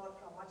truths, Lord,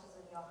 from what is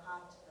in your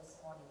heart this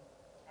morning.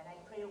 And I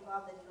pray, oh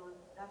God, that it will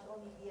not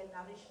only be a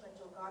nourishment,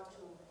 oh God,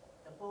 to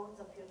the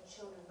bones of your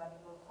children, but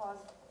it will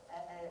cause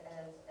a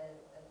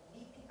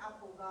leaping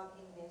up, oh God,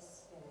 in their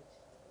spirit.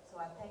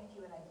 So I thank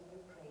you and I give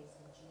you praise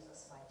in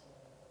Jesus' mighty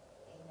name.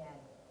 Amen.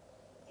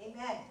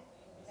 Amen.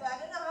 So I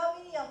don't know how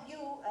many of you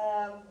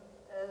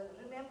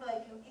remember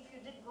if you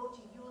did go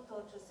to youth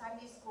or to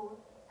Sunday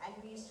school, and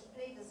we used to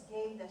play this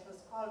game that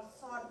was called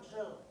sword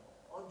drill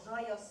or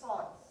draw your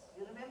swords.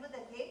 You remember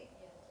that game?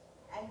 Yes.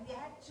 And we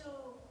had to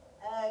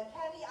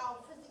carry our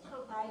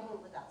physical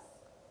Bible with us.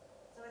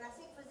 So when I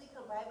say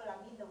physical Bible, I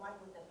mean the one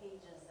with the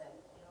pages and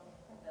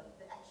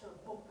the actual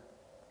book.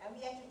 And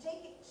we had to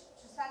take it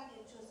to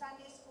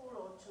Sunday school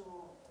or to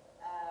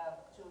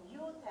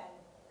youth, and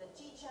the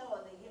teacher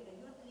or the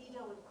youth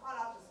leader would call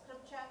out a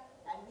scripture,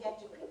 and we had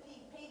to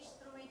quickly page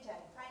through it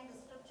and find the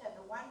scripture. And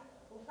the one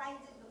who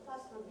finds it the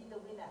first will be the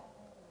winner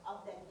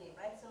of that game,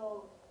 right?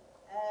 So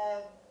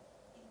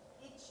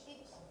it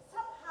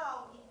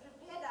somehow it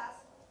prepared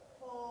us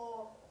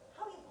for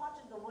how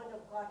important the Word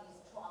of God is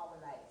to our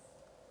lives,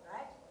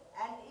 right?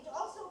 And it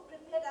also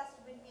prepared us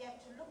when we had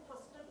to look for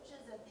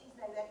scriptures and things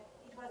like that.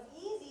 It was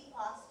easy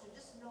for us to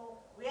just know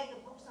where the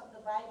books of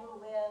the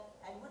Bible were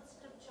and what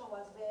scripture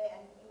was where,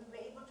 and we were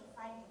able to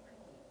find it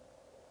quickly.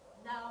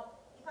 Now,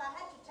 if I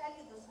had to tell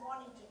you this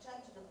morning to turn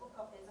to the book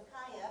of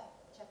Hezekiah,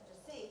 chapter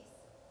 6,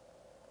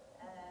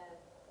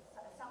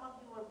 some of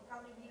you will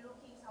probably be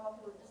looking, some of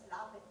you will just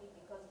laugh at me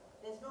because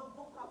there's no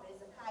book of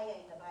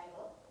Hezekiah in the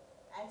Bible.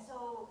 And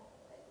so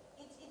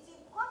it's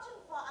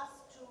important for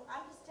us to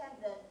understand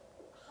that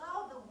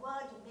how the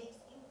word makes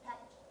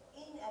impact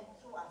in and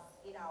through us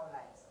in our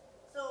lives.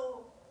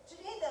 So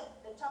today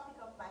the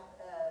topic of my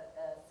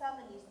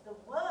sermon is the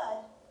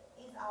word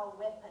is our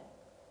weapon.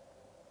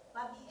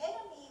 But the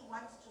enemy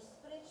wants to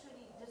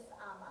spiritually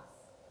disarm us.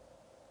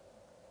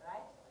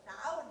 Right? Now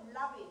I would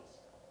love it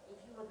if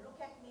you would look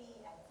at me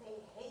and say,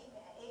 hey,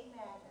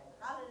 amen, and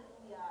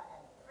hallelujah,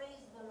 and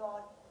praise the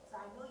Lord.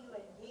 So I know you're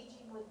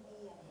engaging with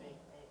me and you're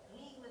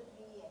agreeing with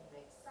me and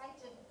you're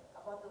excited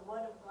about the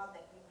word of God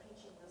that we're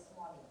preaching this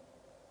morning.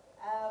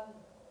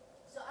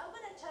 So I'm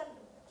going to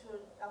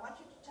I want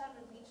you to turn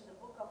with me to the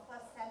book of 1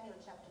 Samuel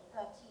chapter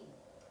 13.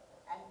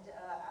 And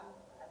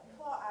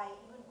before I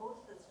even go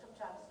to the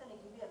scripture, I'm just going to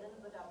give you a little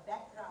bit of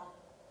background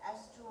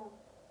as to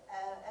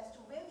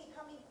where we're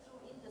coming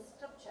through in the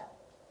scripture.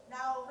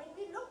 Now, when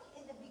we look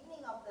in the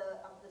beginning of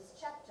this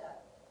chapter,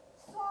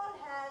 Saul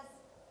has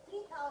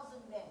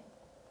 3,000 men.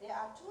 There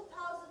are 2,000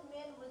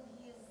 men with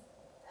him,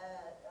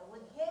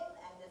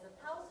 and there's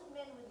 1,000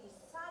 men with his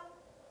son,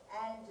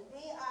 and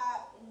they are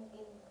in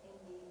the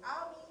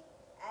army.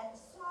 And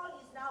Saul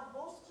is now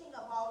boasting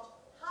about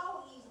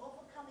how he's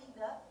overcoming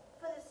the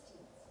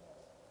Philistines.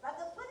 But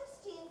the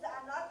Philistines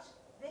are not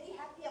very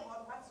happy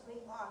about what's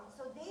going on,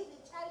 so they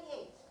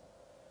retaliate.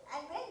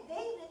 And when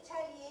they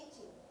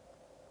retaliating,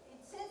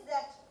 it says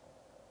that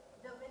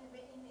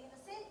in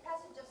the same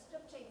passage of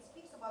scripture, it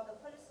speaks about the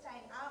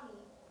Philistine army,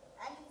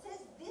 and it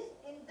says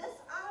in this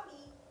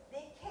army,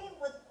 they came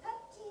with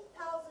 30,000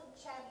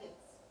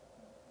 chariots,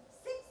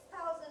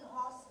 6,000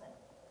 horsemen,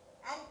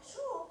 and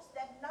troops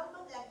that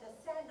numbered like the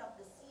sand of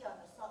the sea on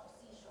the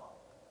seashore.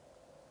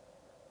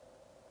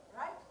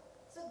 Right?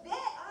 So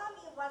their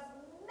army was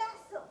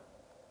massive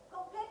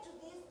compared to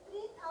these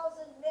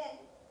 3,000 men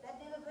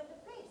that they were going to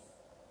face.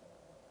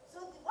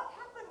 So what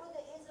happened with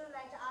the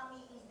Israelite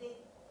army is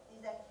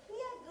that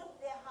fear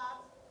gripped their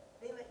hearts.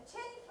 They were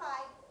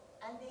terrified,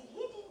 and they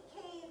hid in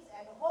caves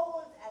and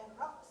holes and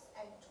rocks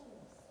and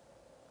tombs.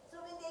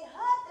 So when they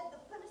heard that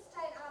the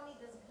Philistine army,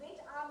 this great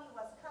army,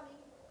 was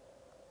coming,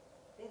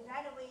 they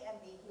ran away and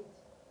they hid.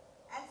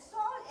 And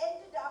Saul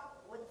ended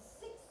up with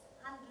 600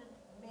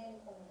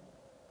 men only.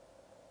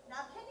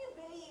 Now, can you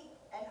believe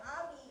an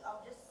army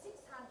of just 600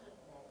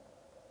 men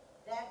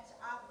that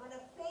are going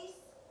to face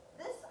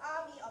this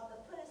army of the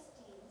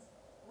Philistines,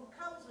 who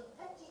comes with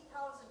 30,000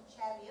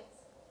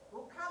 chariots,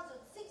 who comes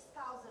with 6,000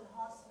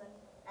 horsemen,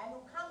 and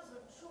who comes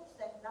with troops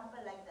that number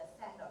like the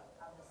sand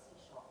on the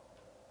seashore?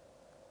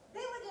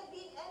 They would have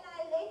been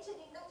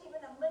annihilated in not even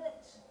a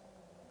minute,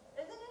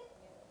 isn't it?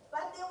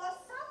 But there was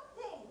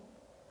something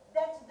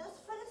that this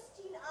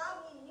Philistine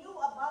army knew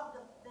about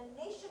the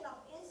nation of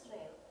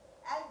Israel,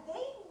 and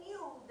they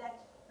knew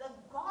that the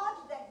God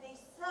that they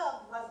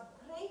served was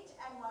great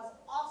and was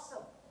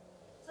awesome.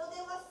 So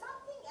there was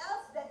something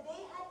else that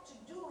they had to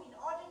do in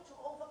order to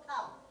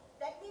overcome.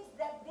 That means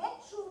that their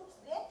troops,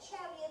 their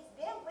chariots,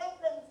 their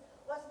weapons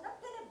was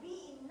not going to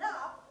be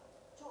enough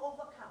to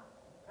overcome,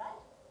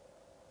 right?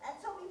 And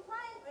so we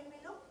find when we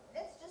look,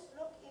 let's just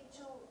look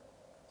into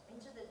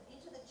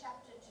the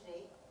chapter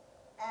today.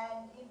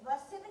 And in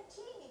verse 17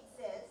 it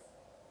says,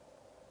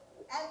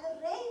 and the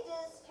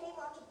raiders came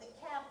out of the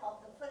camp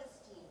of the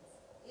Philistines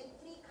in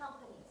 3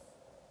 companies.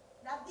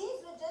 Now these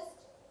were just,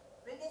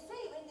 when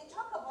they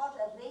talk about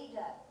a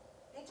raider,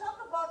 they talk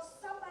about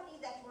somebody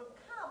that will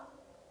come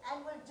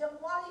and will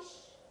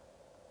demolish.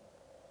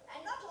 And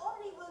not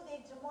they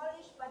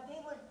demolish, but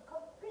they will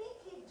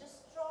completely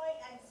destroy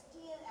and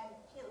steal and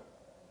kill.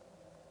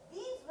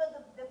 These were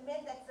the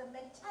men, that's the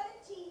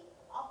mentality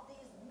of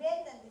these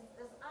men and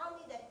this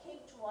army that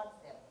came towards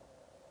them.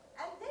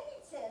 And then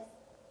it says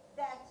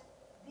that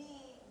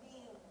the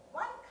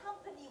one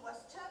company was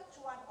turned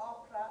toward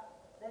Ophrah,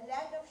 the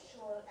land of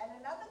Shur, and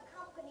another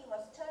company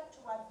was turned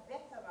towards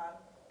Beth-horon,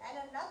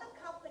 and another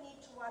company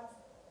towards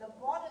the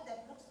border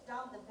that looks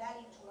down the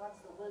valley towards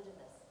the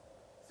wilderness.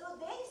 So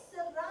they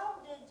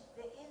surrounded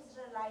the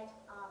Israelite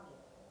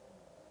army.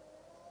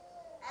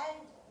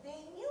 And they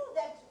knew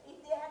that if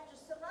they had to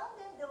surround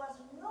them, there was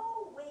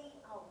no way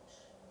out.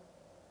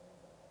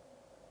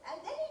 And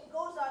then it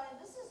goes on, and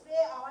this is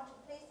where I want to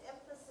place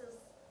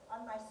emphasis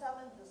on my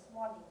sermon this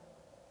morning.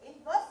 In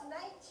verse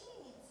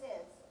 19 it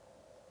says,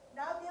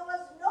 "Now there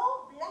was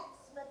no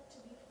blacksmith to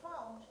be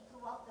found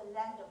throughout the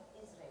land of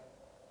Israel.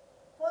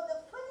 For the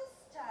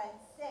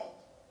Philistines said,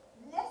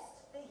 lest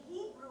the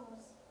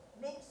Hebrews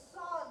make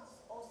swords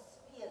or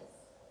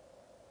spears."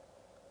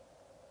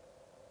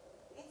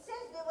 It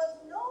says there was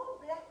no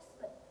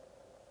blacksmith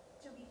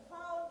to be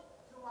found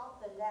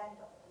throughout the land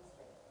of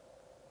Israel.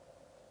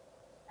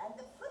 And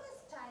the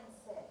Philistines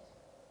said,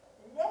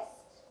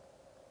 lest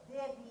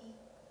there be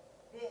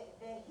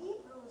the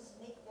Hebrews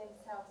make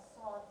themselves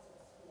swords and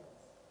spears.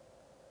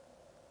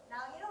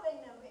 Now, you know,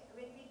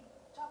 when we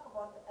talk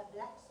about a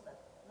blacksmith,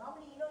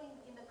 normally, you know,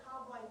 in the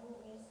cowboy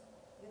movies,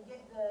 you get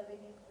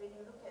when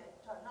you look at,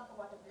 talk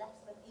about a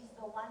blacksmith, is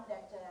the one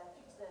that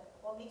fixes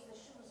or makes the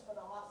shoes for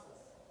the horses,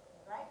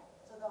 right?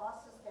 So the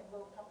horses can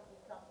go clumpity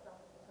clomp, you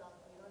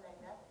know, like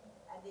that,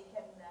 and they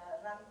can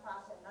run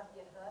fast and not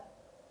get hurt.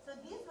 So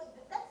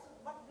that's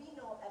what we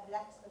know a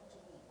blacksmith to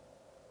be.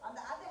 On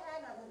the other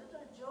hand, as a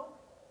little joke,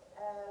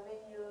 when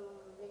you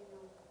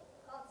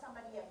call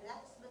somebody a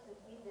blacksmith, it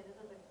means a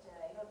little bit,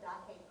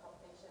 dark in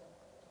complexion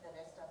to the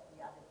rest of the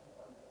other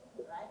people,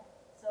 right?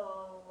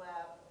 So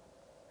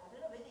I don't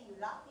know whether you're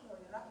laughing or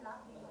you're not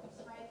laughing, or you're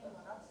smiling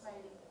or not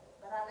smiling,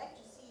 but I like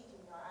to see it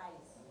in your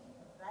eyes,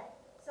 right?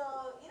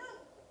 So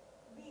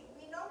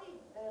we normally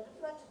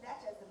refer to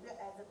that as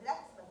a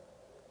blacksmith,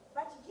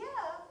 but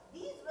here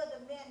these were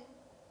the men.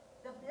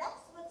 The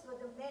blacksmiths were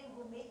the men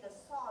who made the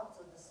swords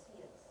or the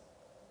spears.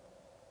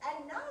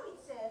 And now it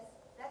says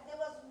that there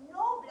was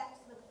no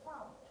blacksmith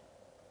found,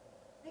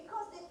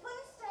 because the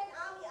Philistine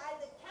army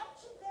either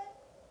captured them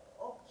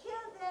or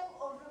killed them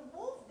or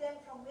removed them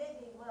from where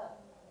they were.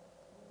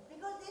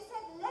 Because they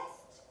said,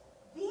 lest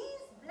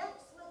these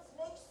blacksmiths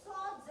make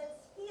swords and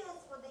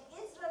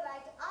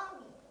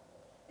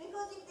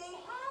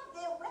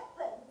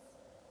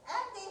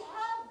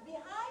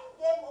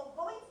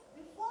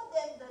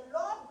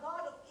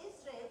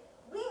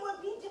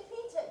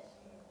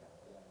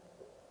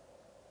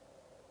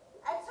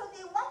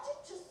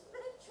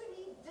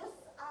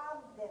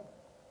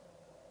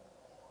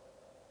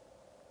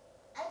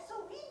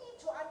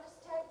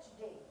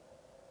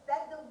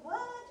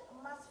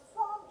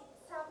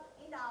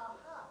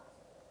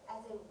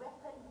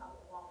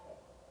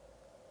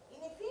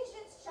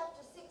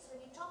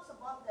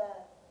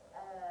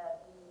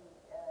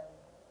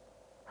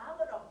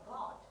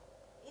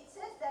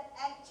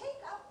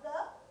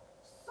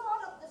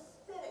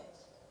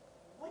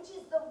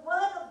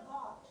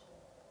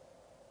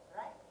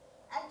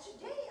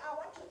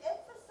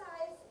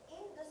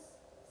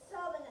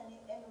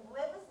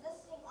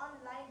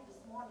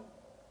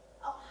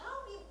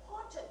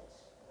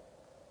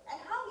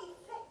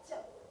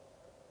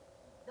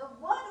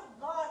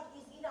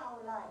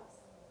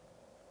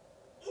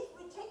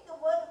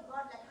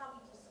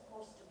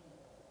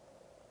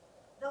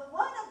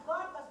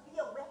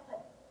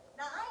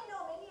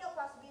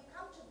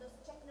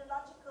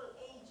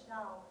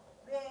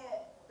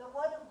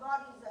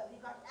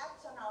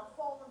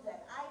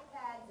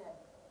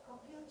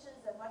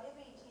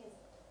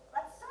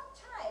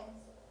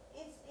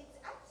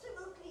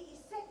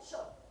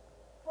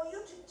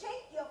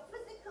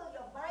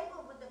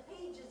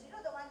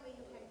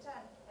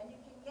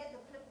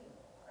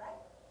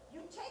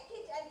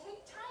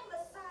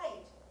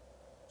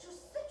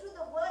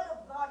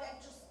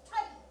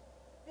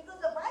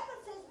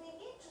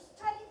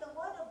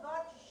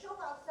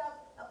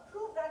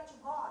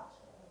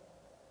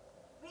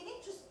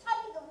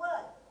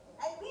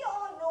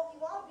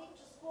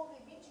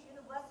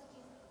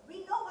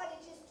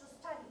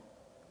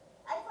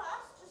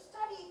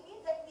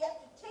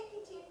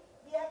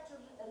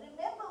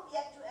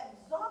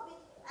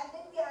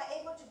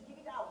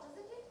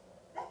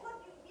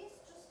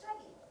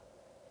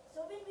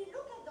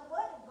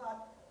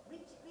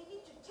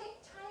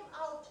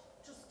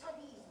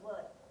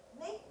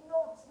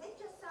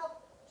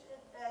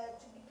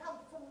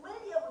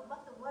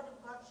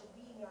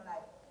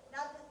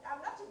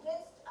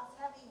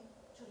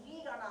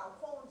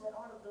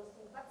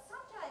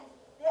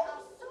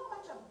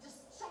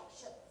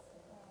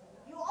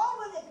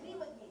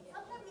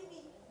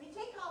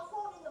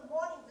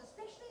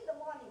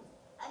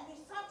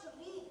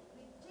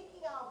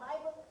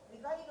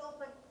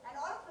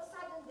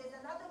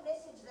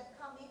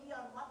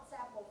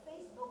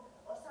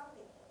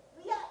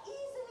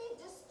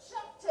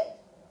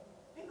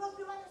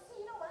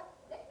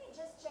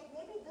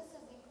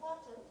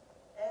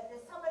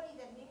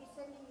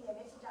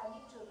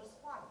need to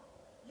respond.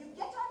 You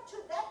get onto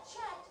that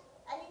chat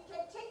and it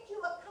can take you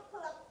a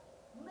couple of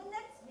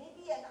minutes,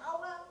 maybe an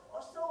hour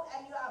or so,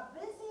 and you are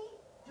busy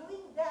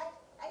doing that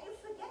and you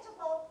forget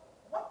about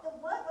what the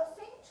word was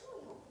saying to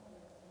you.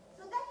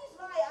 So that is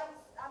why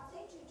I'm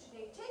saying to you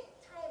today, take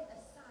time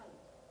aside.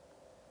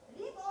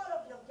 Leave all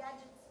of your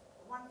gadgets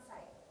one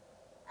side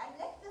and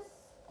let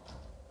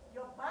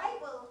your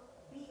Bible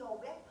be your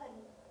weapon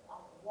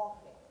of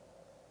warfare.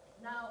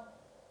 Now,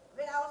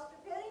 when I was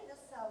preparing this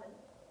sermon,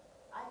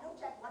 I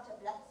looked at what a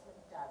blacksmith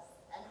does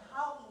and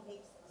how he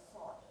makes the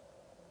sword.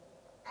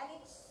 And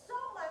it's so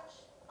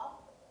much of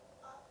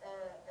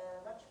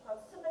what you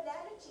call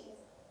similarities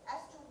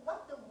as to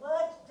what the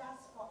word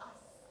does for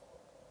us,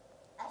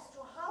 as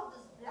to how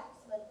this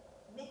blacksmith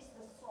makes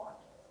the sword.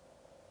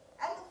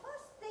 And the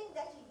first thing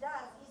that he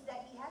does is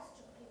that he has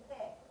to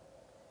prepare.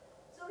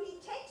 So he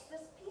takes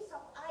this piece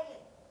of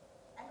iron,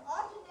 an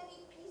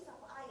ordinary piece of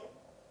iron,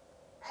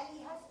 and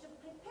he has to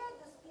prepare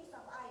this piece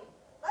of iron.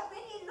 But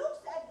when he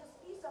looks at this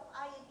piece of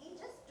iron, he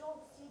just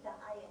don't see the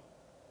iron.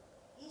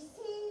 He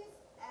sees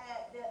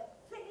the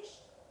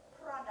finished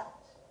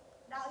product.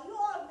 Now you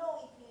all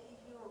know if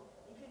you're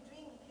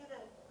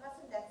a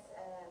person that's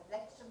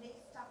likes to make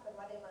stuff and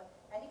whatever,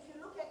 and if you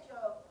look at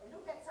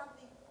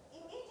something,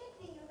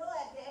 immediately you know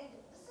at the end,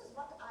 this is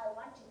what I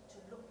want it to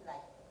look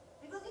like.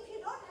 Because if you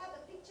don't have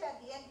a picture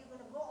at the end, you're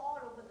going to go all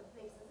over the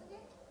place, isn't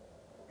it?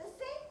 The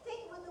same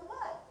thing with the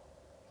word.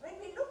 When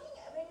we're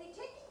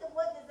taking the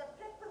word, there's a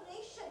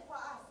preparation for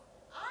us.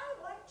 I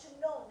want to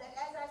know that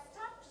as I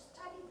start to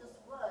study this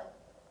word,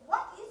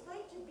 what is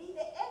going to be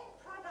the end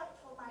product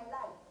for my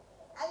life?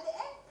 And the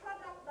end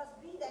product must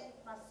be that it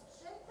must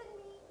strengthen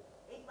me,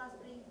 it must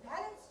bring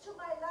balance to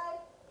my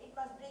life, it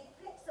must bring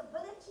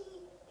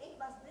flexibility, it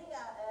must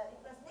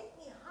make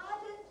me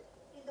hardened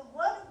in the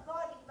word of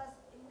God, it must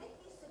make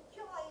me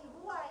secure in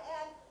who I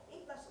am,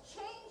 it must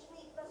change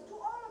me, it must do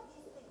all of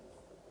these things.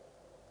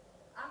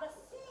 I must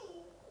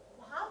see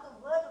how the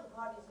word of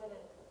God is going to,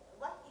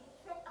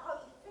 how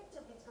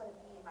effective it's going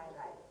to be in my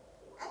life.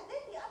 And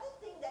then the other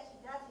thing that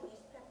he does in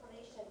his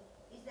preparation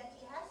is that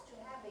he has to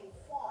have a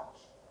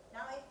forge.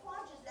 Now a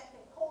forge is like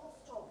a coal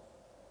stove.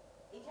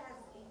 It's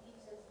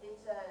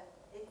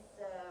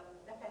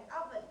like an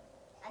oven,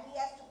 and he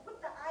has to put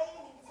the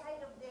iron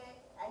inside of there,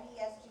 and he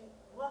has to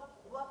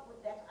work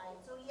with that iron.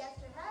 So he has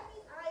to have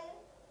his iron,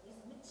 his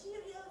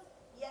materials,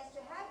 he has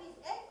to have his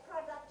end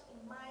product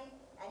in mind,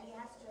 and he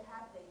has to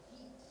have the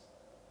heat,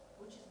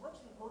 which is what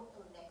we go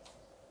through next.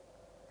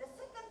 The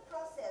second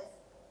process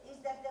is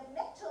that the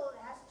metal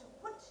has to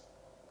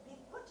be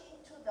put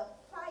into the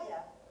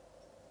fire.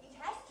 It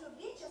has to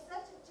reach a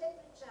certain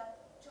temperature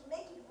to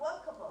make it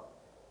workable.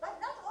 But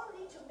not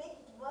only to make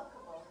it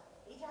workable,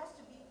 it has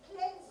to be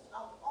cleansed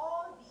of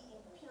all the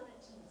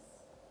impurities.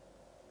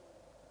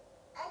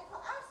 And for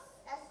us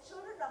as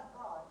children of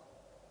God,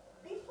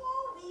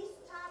 before we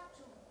start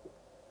to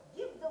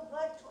give the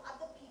word to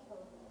other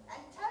people and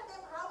tell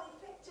them how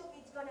effective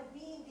it's going to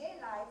be in their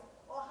lives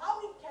or how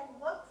it can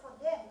work for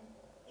them,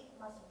 it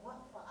must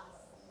work for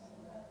us.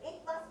 It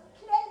must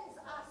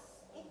cleanse us.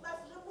 It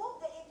must remove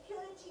the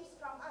impurities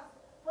from us.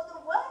 For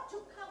the word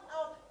to come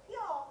out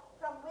pure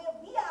from where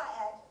we are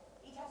at,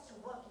 it has to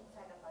work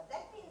inside of us.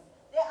 That means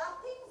there are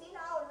things in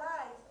our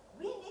lives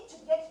we need to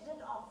get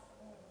rid of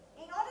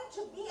in order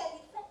to be an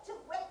effective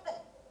weapon.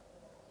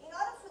 In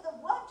order for the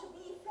word to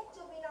be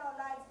effective in our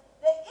lives,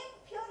 the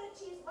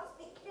impurities must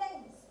be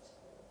cleansed.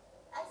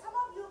 And some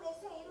of you may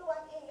say, you know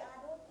what, hey, I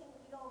don't think,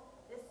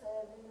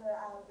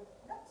 this,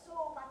 not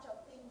so much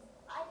of things.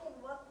 I can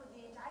work with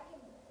it. I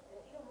can,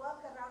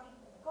 work around it.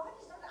 God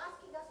is not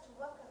asking us to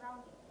work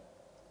around it.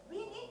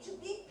 We need to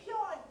be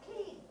pure and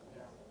clean.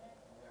 Yeah.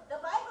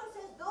 The Bible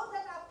says, those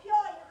that are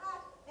pure in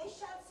heart, they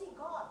shall see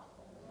God.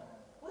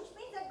 Which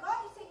means that God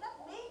is saying, not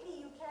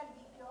maybe you can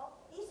be pure.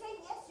 He's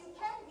saying, yes, you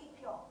can be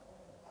pure.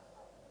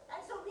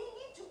 And so we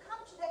need to come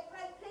to that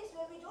right place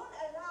where we don't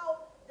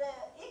allow the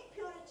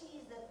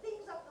impurities, the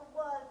things of the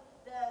world,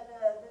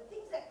 the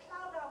things that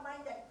cloud our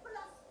mind, that pull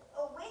us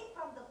away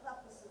from the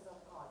purposes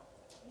of God.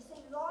 We say,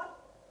 Lord,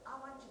 I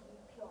want to be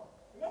pure.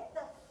 Let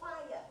the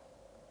fire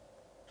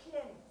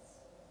cleanse.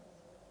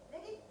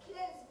 Let it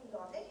cleanse me,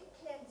 Lord. Let it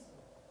cleanse me.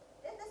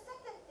 Then the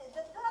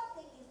third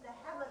thing is the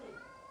hammering.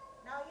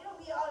 Now, we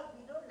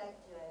don't like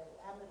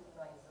hammering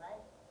noise,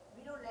 right?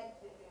 We don't like,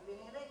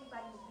 whenever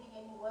anybody's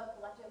doing any work,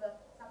 whatever,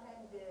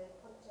 sometimes they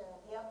put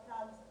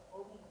earplugs,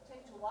 or we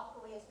tend to walk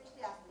away,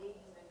 especially as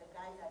ladies when the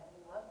guys are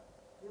doing work.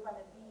 We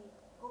want to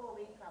go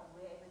away from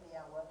wherever they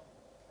are working,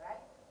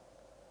 right?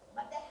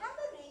 But the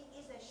hammering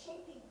is a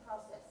shaping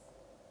process.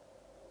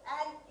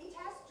 And it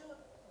has to,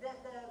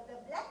 the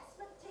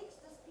blacksmith takes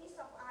this piece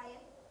of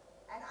iron,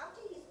 and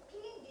after he's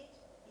cleaned it,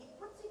 he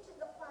puts it in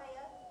the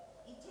fire,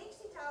 he takes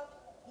it out,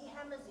 he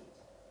hammers it.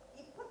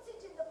 He puts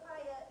it in the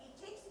fire, he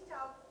takes it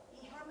out,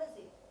 he hammers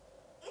it.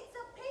 It's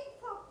a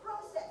painful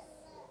process.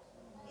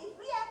 If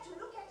we have to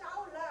look at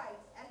our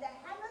lives and the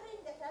hammering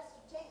that has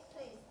to take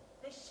place,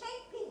 the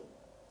shaping,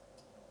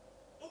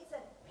 it's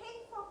a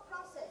painful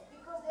process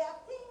because there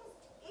are things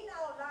in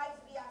our lives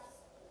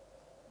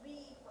we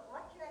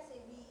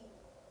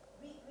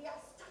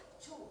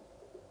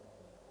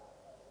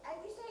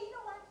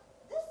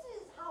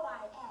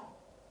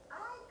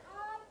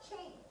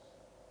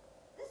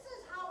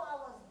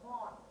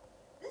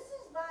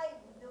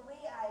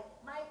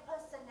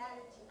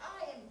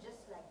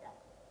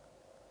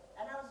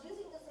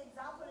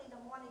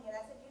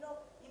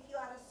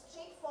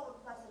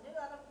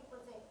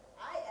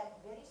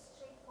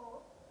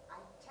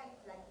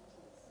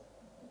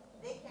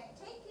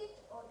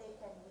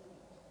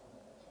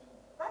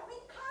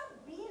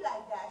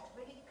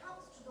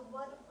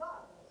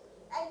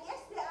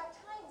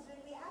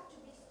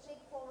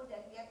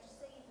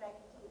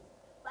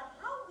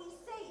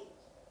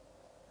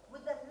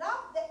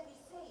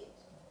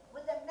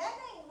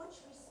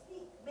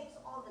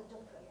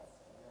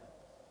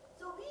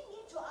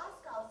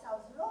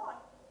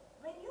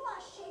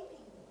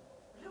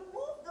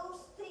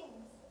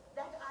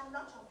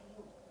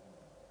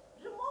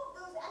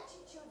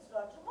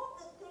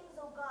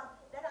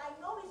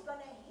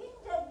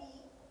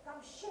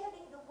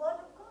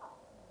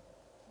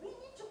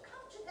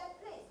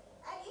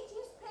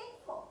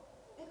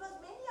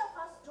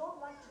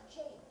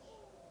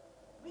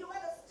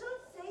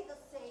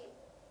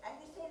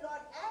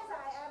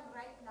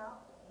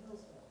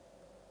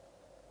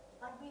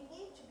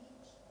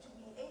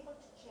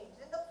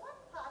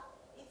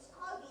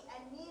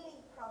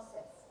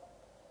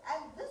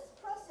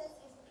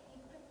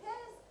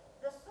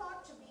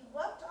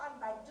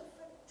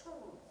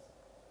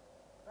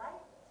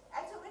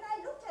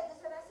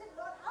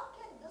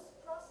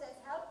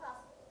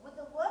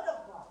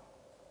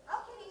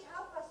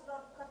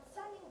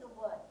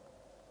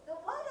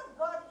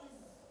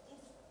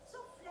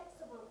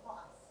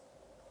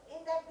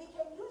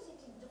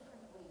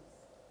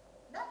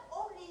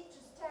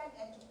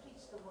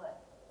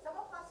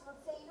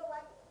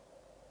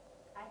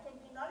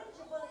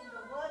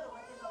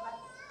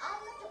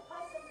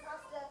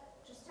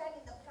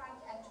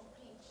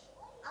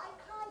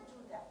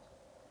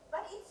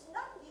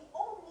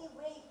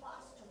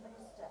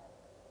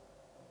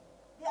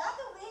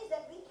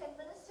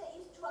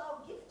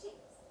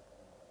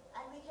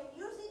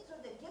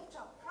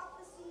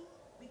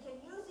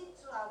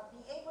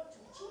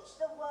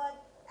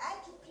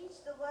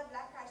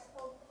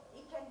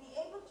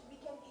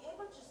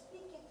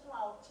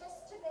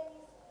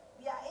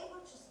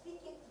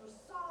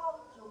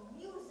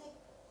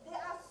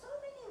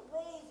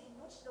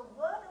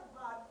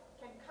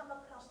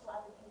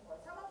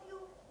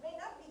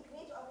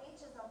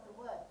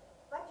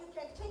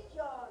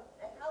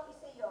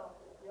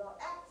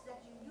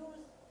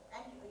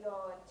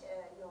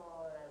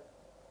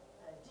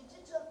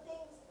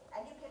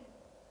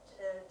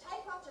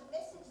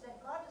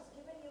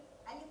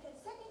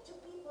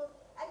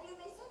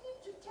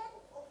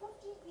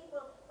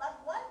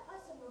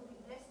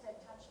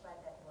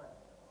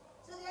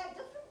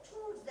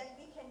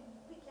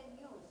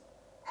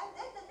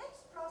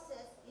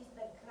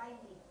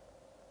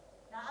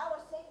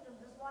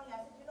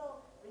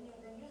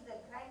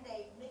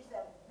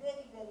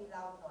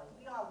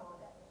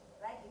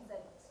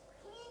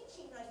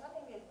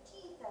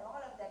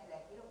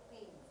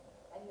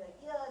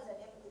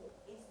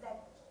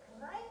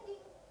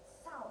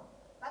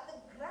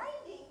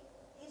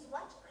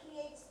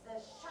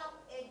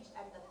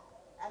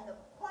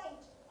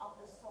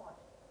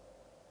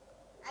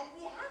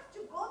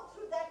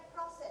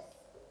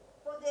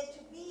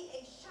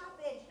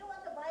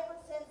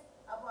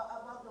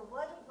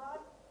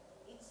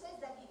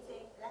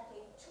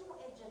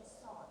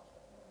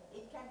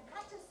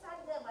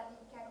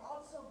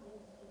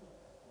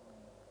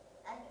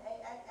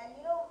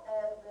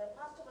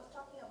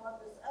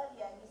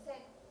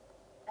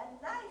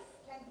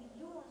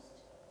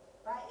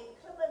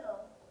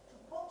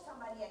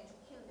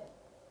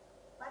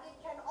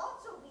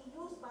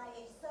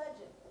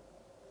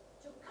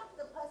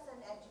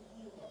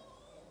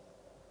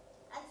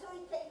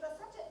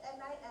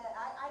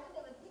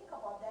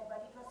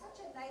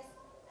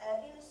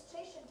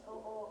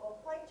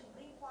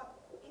taught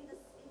in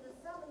the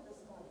sermon this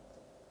morning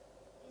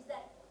is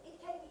that it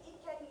can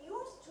be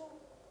used to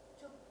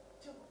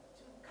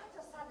cut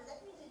us under. That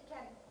means it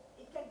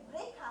can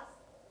break us,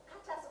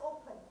 cut us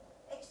open,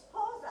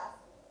 expose us,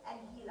 and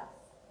heal us.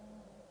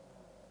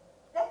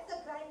 That's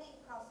the grinding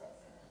process,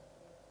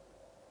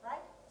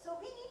 right? So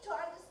we need to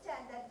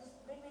understand that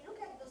when we look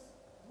at this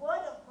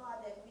word of God,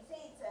 and we say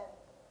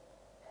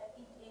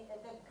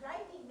the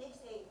grinding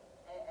makes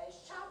a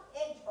sharp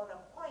edge or a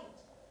point.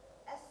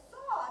 A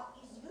sword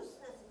is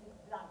useless if it's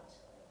blunt.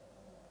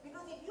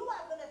 Because if you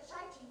are going to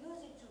try to use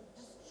it to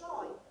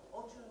destroy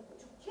or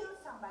to kill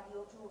somebody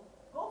or to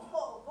go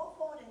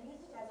forward and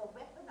use it as a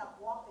weapon of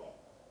warfare,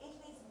 if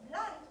it's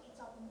blunt, it's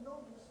of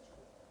no use to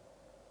you.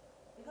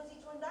 Because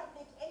it will not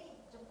make any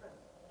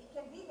difference. It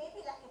can be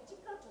maybe like a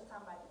tickle to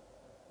somebody.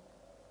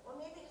 Or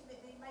maybe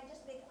it might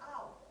just make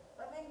ow.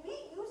 But when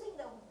we're using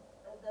the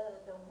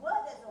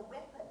word as a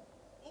weapon,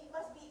 it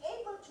must be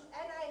able to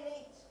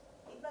annihilate.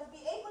 It must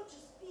be able to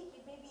speak.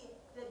 It may be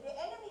the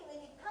enemy, when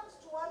it comes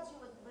towards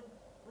you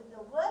with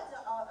the words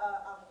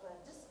of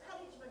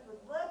discouragement, with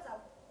words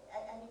of,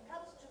 and it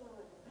comes to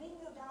bring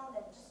you down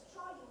and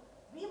destroy you,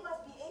 we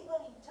must be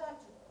able in turn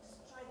to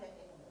destroy that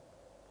enemy.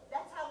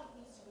 That's how it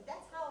needs to be.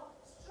 That's how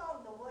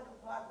strong the word of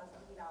God must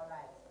be in our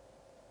lives.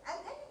 And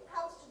then it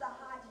comes to the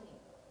hardening.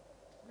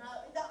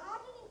 Now, in the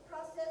hardening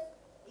process,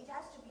 it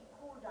has to be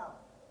cooled down,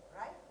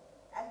 right?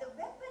 And the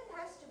weapon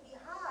has to be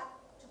hard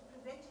to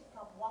prevent it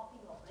from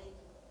warping or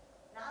breaking.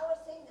 Now, I was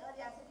saying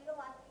earlier, I said, you know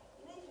what?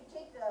 You know, if you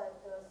take the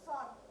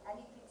sword and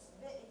if it's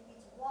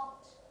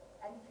warped,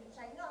 and if you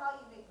try, you know how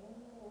you make you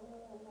know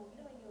when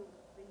you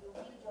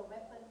wield your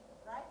weapon,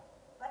 right?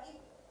 But if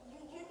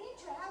you need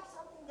to have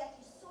something that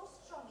is so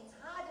strong, it's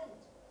hardened,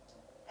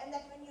 and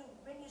that when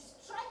you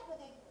strike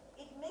with it,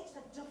 it makes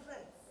a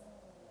difference.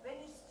 When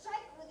you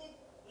strike with it,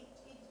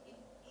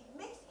 it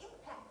makes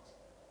impact.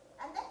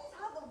 And that is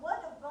how the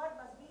word of God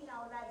must be in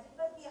our lives. It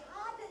must be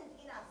hardened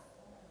in us,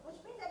 which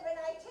means that when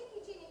I take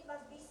it in, it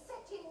must be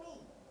set in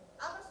me.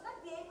 I must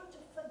not be able to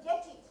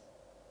forget it.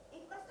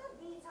 It must not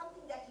be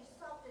something that is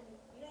soft and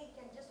it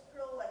can just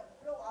flow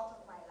out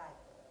of my life.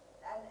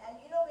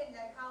 And you know when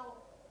like how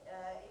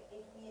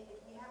if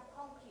we have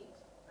concrete,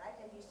 right,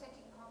 and you set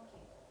in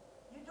concrete,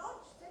 you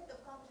don't set the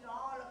concrete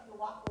all of you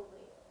walk over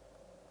it.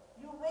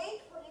 You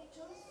wait for it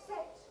to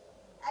set.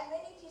 And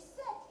when it is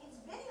set, it's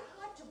very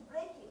hard to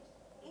break it.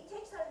 It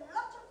takes a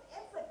lot of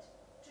effort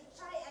to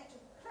try and to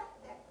crack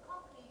that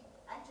concrete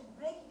and to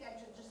break it and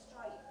to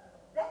destroy it.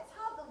 That's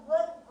how the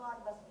word of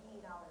God must be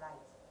in our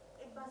lives.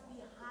 It must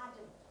be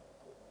hardened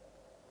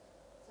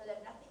so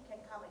that nothing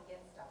can come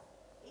against us.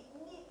 It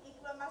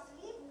must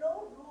leave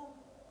no room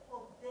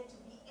for there to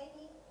be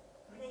any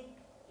break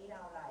in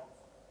our lives.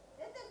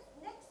 Then the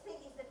next thing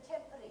is the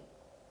tempering.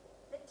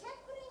 The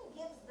tempering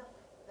gives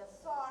the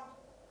sword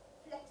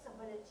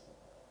flexibility.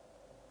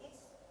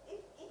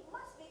 It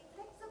must be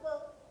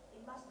flexible,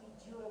 it must be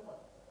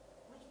durable,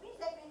 which means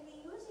that when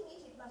we're using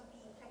it, it must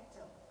be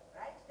effective,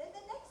 right? Then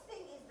the next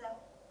thing is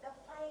the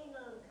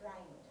final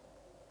grind.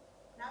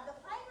 Now the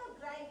final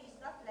grind is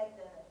not like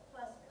the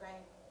first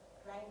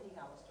grinding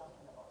I was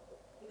talking about,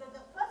 because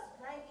the first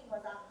grinding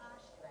was a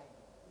harsh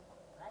grinding,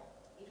 right?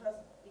 It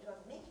was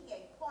making a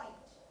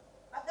point,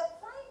 but the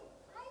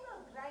final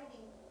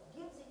grinding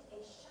gives it a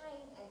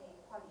shine and a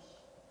polish.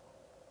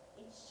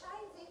 It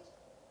shines it,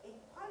 it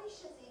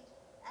polishes it,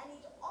 and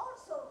it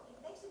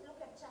makes it look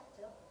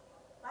attractive,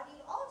 but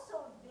it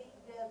also,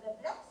 the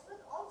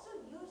blacksmith also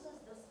uses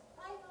this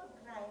final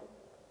grind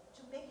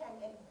to make an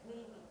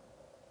engraving.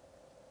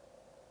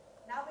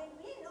 Now when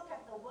we look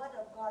at the word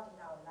of God in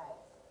our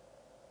lives,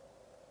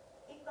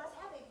 it must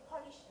have a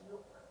polished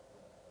look.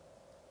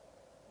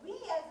 We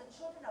as the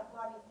children of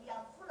God, if we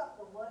are full of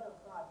the word of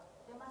God,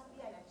 there must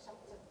be an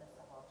attractiveness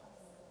about us.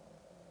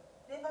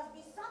 There must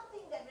be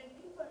something that when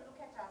people look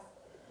at us,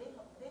 they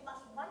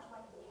must want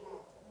what we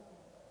have.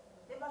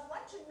 They must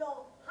want to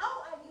know,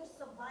 how are you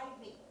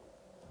surviving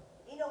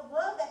in a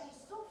world that is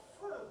so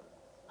full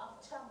of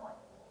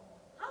turmoil?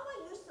 How are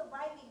you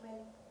surviving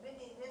when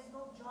there's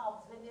no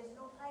jobs, when there's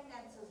no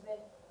finances,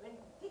 when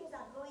things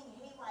are going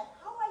haywire?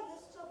 How are you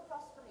still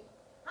prospering?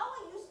 How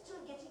are you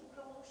still getting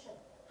promotion?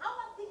 How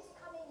are things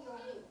coming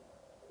your way?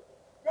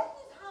 That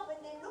is how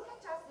when they look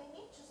at us, they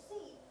need to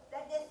see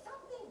that there's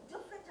something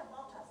different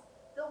about us.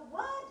 The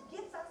word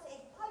gives us a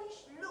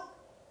polished look,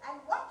 and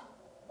what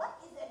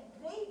is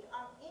engraved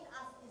in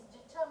us is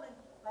determined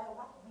by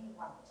what we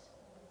want.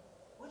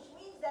 Which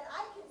means that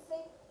I can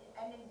say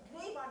and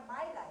engrave on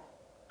my life,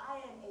 I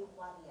am a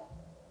warrior.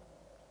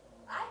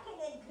 I can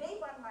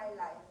engrave on my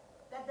life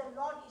that the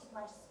Lord is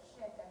my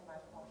strength and my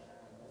portion.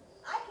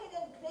 I can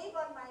engrave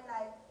on my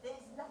life there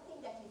is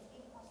nothing that is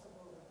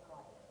impossible with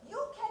God.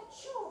 You can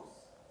choose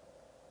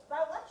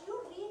by what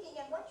you're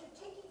reading and what you're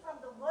taking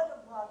from the word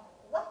of God,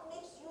 what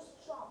makes you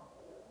strong,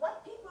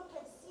 what people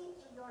can see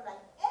through your life.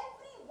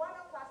 Every one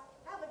of us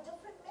have a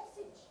different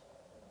message.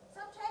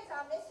 Sometimes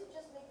our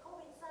messages may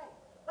coincide,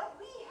 but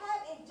we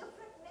have a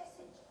different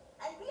message.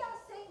 And we are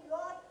saying,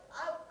 Lord,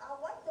 I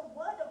want the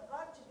word of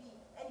God to be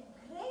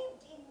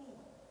engraved in me.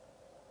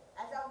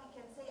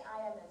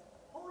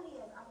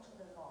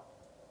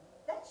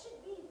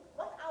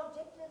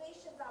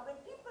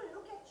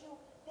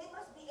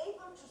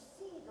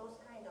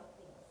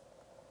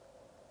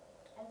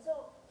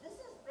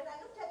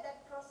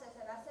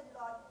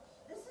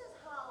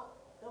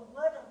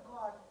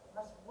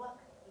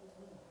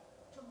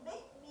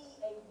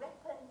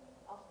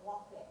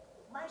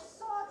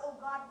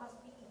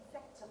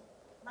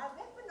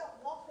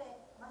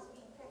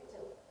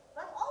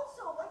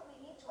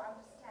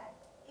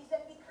 understand is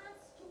that we can't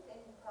skip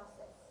any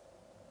process.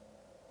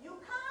 You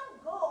can't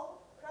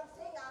go from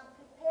saying I'm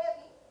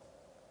preparing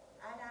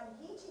and I'm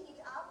heating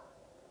it up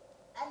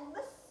and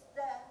miss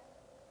the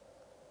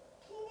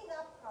cleaning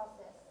up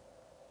process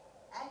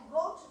and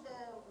go to the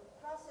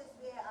process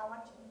where I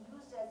want to be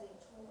used as a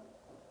tool,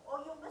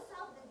 or you miss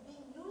out the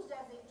being used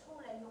as a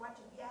tool and you want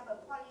to have a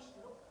polished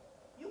look.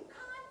 You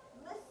can't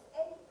miss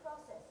any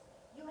process.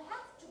 You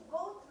have to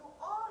go through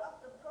all of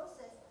the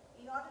process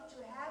in order to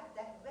have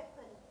that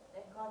weapon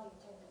that God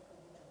intended for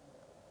you to be.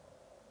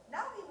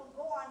 Now we will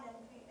go on and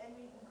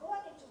we go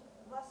on into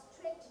verse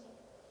 20.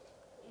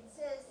 It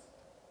says,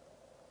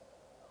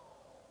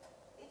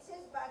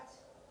 but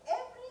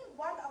every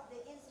one of the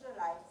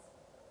Israelites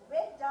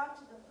went down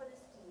to the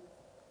Philistines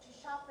to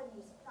sharpen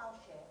his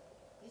plowshare,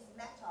 his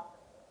mattock,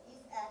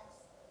 his axe,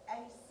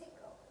 and his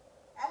sickle.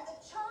 And the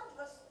charge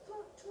was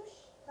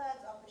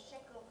two-thirds of a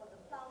shekel for the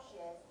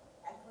plowshares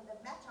and for the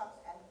mattocks,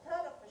 and a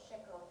third of a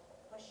shekel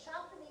for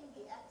sharpening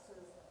the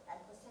axes and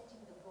for setting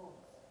the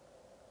bones.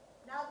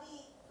 Now the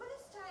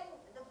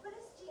Philistines, they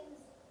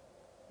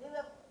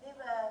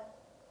were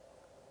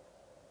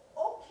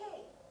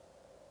okay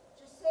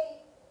to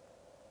say,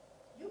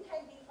 you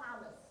can be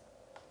farmers,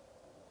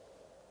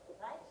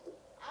 right?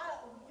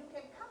 You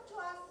can come to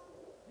us,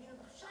 we'll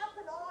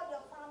sharpen all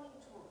your farming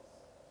tools.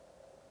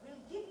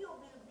 We'll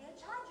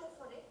charge you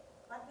for it,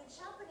 but we'll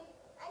sharpen it,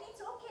 and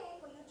it's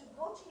okay for you to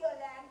go to your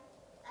land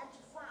and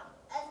to farm.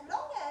 As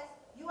long as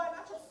you are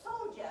not a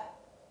soldier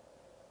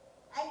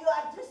and you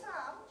are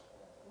disarmed,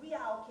 we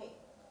are okay.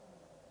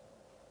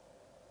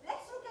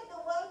 Let's look at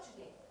the world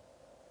today.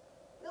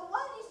 The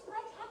world is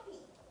quite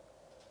happy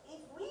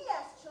if we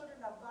as children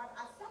of God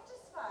are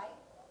satisfied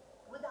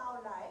with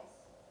our lives.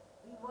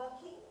 We're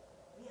working,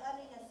 we're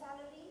earning a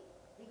salary,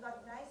 we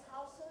got nice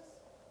houses,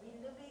 we're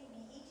living,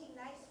 we're eating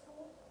nice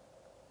food.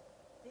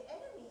 The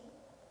enemy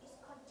is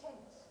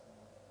content.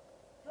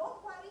 Don't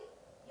worry,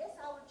 yes,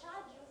 I will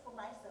charge you for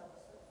my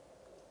services.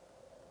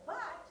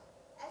 But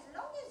as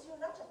long as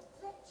you're not a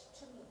threat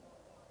to me,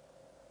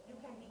 you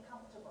can be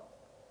comfortable.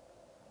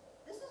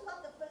 This is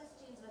what the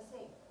Philistines were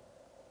saying.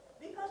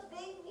 Because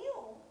they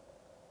knew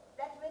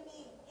that when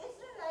the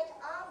Israelite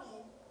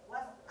army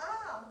was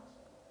armed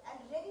and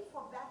ready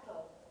for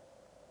battle,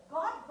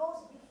 God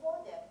goes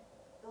before them,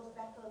 those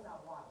battles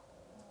are won.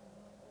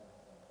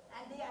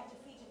 And they are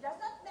defeated. It does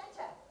not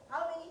matter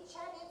how many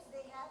chariots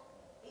they have.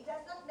 It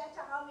does not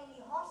matter how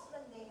many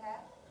horsemen they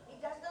have. It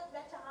does not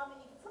matter how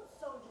many foot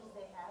soldiers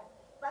they have.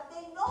 But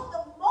they know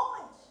the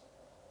moment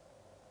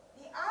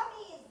the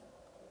army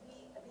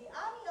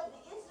of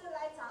the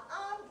Israelites are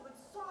armed with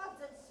swords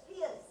and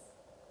spears,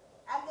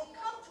 and they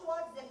come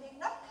towards them,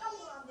 they're not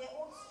coming on their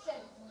own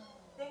strength.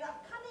 They're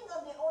not coming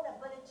on their own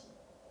ability.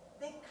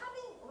 They're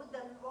coming with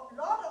the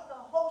Lord of the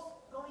host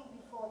going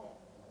before them.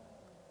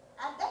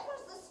 And that was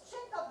the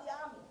strength of the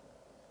army.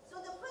 So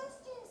the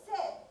Philistines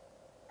said,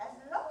 as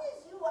long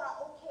as you are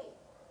okay,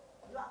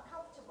 you are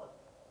comfortable,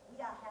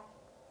 we are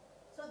happy.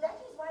 So that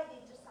is why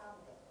they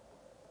disarmed them.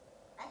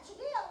 And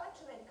today I want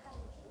to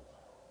encourage you.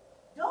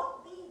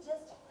 Don't be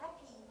just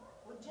happy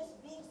with just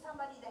being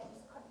somebody that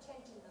is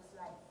content in this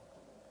life.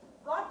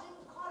 God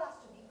didn't call us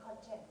to be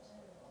content.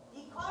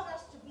 He called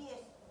us to be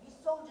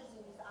soldiers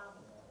in his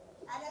army.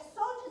 And as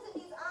soldiers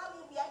in his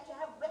army, we have to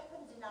have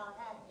weapons in our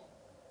hand.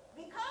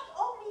 We can't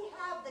only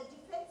have the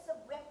defensive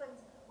weapons,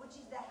 which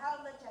is the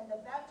helmet and the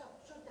belt of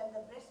truth and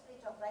the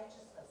breastplate of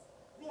righteousness.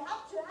 We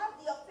have to have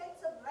the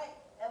offensive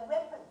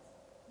weapons.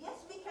 Yes,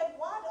 we can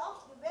ward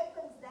off the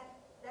weapons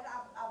that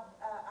are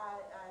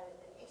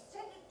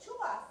extended to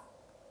us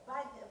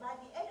by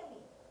the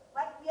enemy.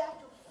 But we have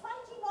to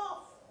fight him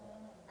off.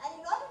 And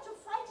in order to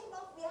fight him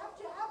off, we have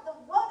to have the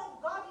word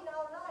of God in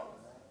our lives.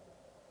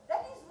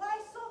 That is why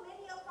so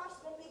many of us,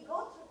 when we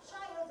go through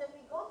trials and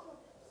we go through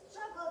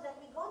struggles and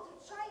we go through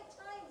trying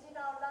times in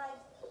our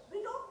lives, we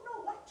don't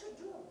know what to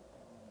do.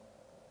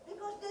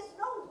 Because there's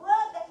no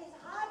word that is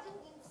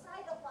hardened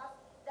inside of us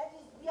that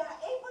is we are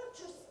able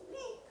to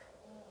speak.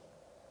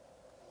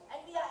 And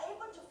we are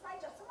able to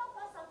fight. Some of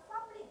us are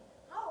fumbling.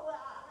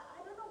 I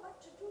don't know what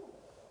to do.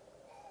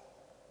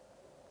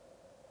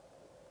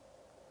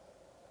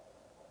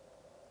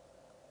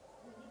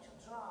 We need to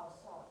draw our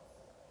swords.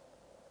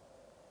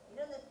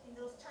 You know that in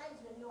those times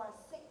when you are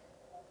sick,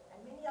 and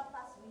many of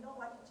us, we know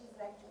what it is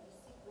like to be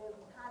sick where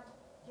we can't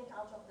get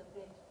out of the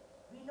bed.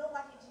 We know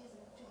what it is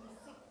to be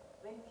sick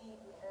when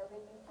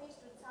we're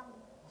faced with some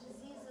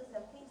diseases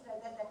and things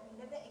like that that we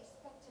never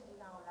expected in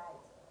our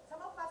lives. Some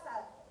of us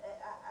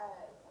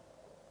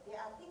there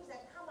are things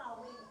that come our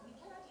way, we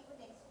cannot even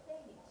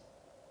explain it.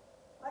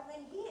 But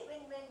when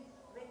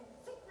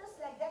sickness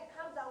like that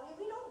comes our way,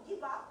 we don't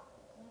give up.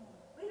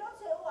 We don't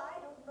say, oh, I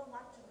don't know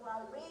what to do,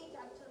 I'll wait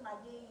until my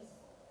days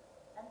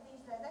and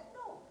things like that.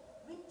 No,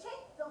 we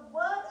take the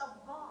word of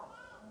God,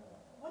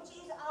 which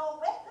is our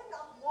weapon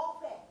of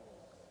warfare,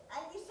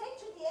 and we say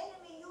to the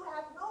enemy, you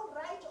have no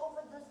right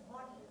over this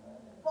body,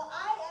 for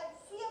I am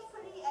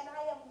fearfully and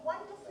I am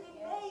wonderfully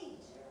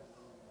made.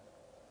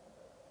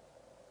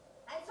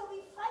 And so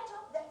we fight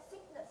off that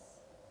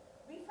sickness.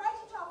 We fight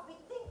it off. We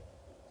think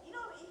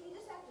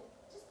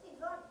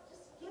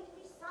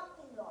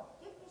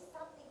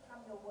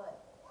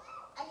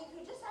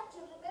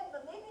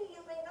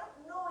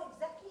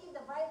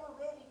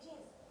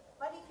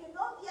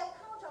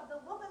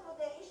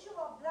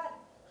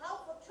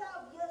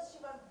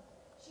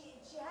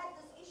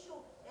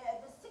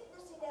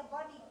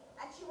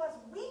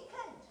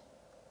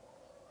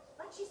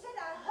And she said,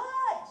 I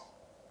heard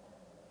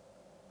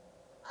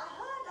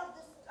of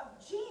this, of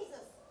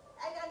Jesus,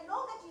 and I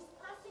know that he's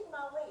passing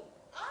my way.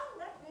 I'm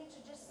not going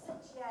to just sit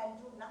here and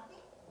do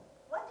nothing.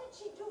 What did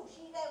she do?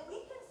 She, in a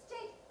weakened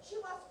state, she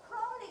was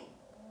crawling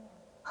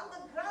on the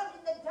ground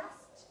in the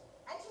dust.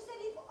 And she said,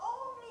 if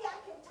only I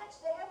can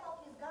touch the hem of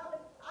his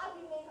garment, I'll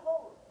be made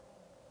whole.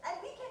 And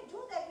we can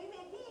do that. We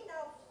may be in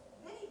a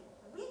very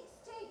weak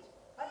state,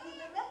 but we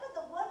remember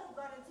the word of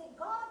God and say,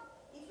 God,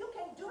 if you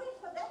can do it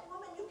for that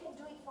woman, you can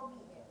do it for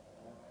me.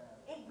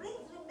 It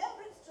brings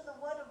remembrance to the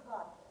word of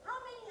God. How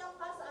many of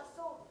us are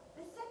so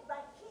beset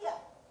by fear?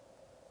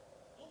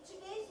 In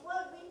today's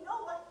world, we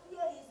know what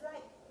fear is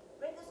like.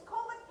 When this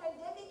COVID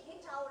pandemic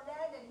hit our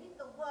land and hit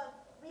the world,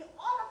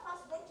 all of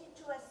us went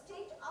into a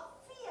state of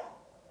fear.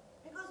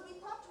 Because we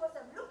thought to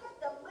ourselves, look at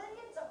the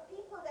millions of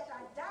people that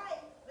are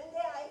dying when they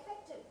are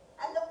affected.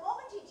 And the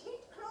moment it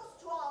hit close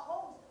to our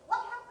homes,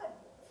 what happened?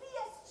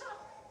 Fear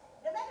struck.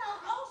 No matter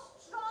how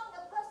strong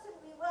a person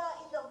we were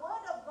in the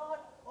word of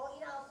God or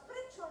in our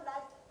spiritual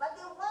life, but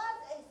there was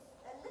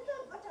a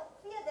little bit of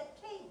fear that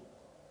came.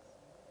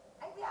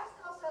 And we ask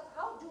ourselves,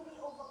 how do we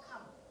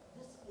overcome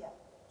this fear?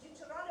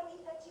 Deuteronomy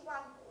 31,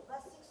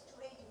 verse 6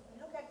 to 8, if we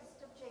look at the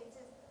scripture, it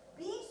says,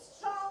 be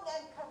strong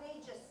and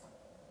courageous.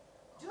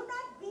 Do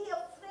not be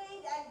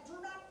afraid and do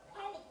not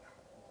panic.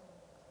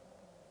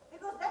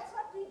 Because that's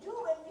what we do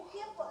when we're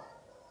fearful.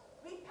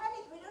 We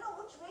panic, we don't know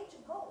which way to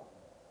go.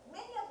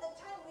 Many of the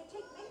time we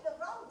make the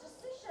wrong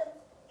decisions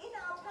in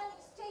our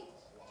panic state.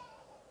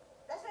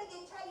 That's why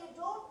they tell you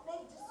don't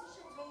make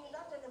decisions when you're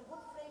not in a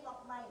good frame of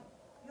mind.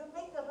 You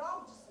make the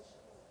wrong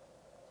decisions.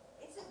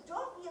 It says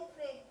don't be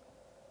afraid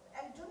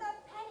and do not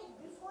panic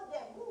before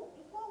them. Who?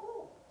 Before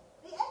who?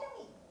 The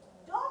enemy.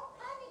 Don't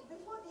panic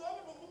before the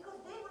enemy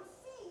because they will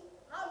see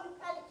how you're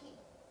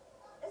panicking.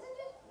 Isn't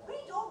it? We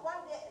don't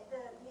want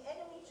the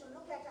enemy to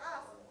look at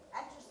us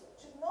and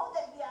to know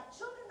that we are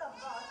children of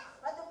God,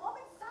 but the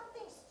moment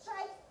something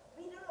strikes,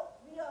 we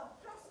are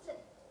flustered.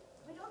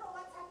 We don't know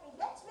what's happening.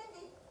 That's when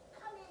they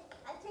come in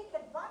and take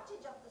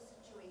advantage of the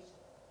situation.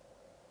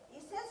 He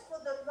says, for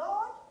the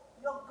Lord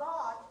your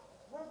God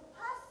will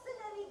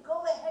personally go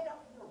ahead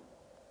of you,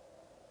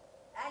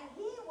 and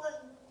he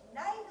will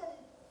neither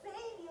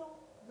fail you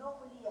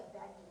nor will he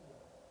abandon you.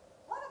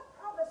 What a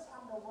promise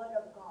from the word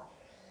of God.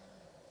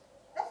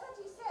 That's what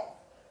he says.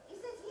 He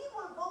says he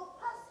will go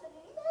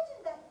personally.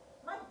 Imagine that.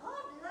 My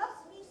God loves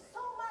me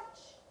so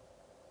much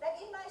that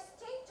in my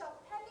state of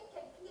panic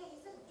and fear, he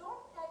says,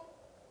 don't panic,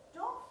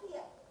 don't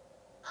fear.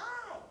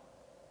 I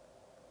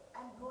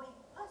am going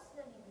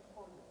personally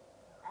before you,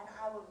 and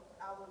I will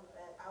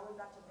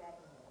not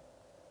abandon you.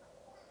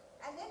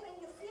 And then when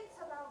you feel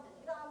surrounded,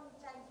 you know how many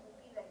times we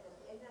feel like this?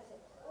 The enemy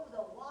says, oh,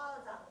 the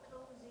walls are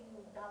closing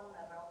down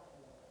around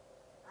you.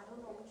 I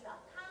don't know which way.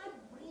 I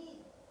can't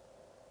breathe.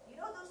 You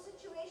know those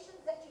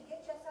situations that you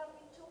get yourself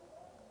into?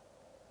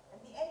 And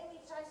the enemy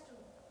tries to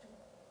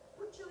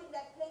put you in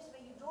that place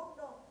where you don't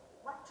know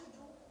what to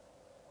do.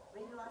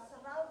 When you are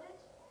surrounded,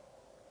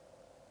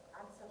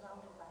 I'm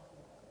surrounded by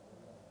him.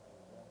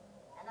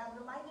 And I'm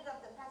reminded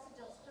of the passage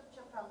of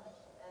scripture from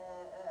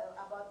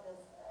about this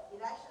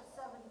Elisha's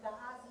servant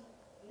Gehazi.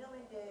 You know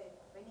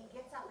when he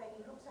gets up and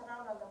he looks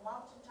around on the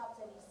mountaintops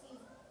and he sees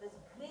this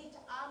great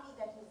army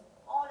that is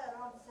all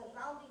around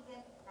surrounding him,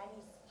 and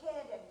he's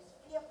scared and he's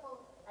fearful.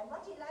 And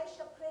what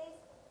Elisha prays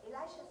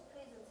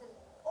and says,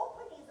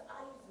 open his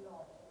eyes,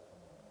 Lord.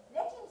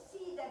 Let him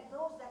see that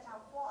those that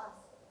are for us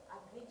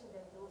are greater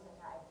than those that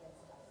are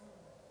against us.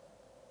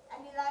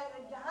 And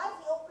when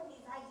Gehazi opened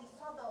his eyes, he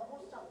saw the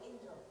host of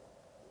angels.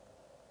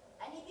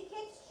 And he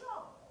became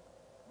strong.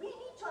 We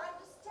need to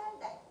understand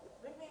that.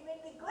 When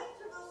we're going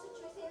through those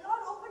situations, say,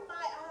 Lord, open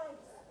my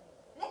eyes.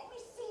 Let me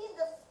see in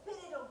the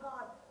Spirit of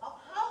God, of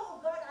how, oh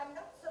God, I'm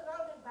not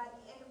surrounded by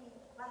the enemy,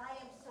 but I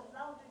am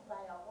surrounded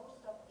by a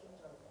host of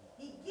angels.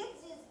 He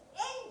gives his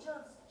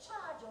angels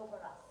charge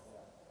over us.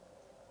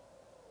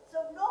 So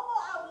no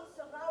more are we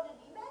surrounded.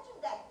 Imagine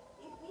that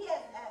if we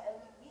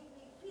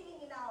feeling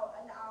in our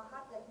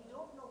heart that we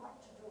don't know what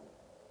to do.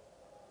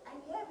 And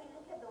here we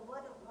look at the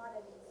word of God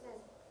and it says,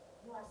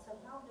 you are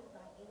surrounded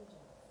by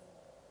angels.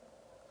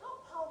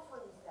 How powerful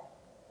is that?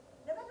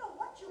 No matter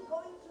what you're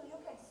going through, you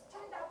can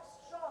stand up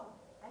strong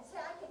and say,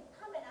 I can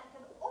come and I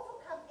can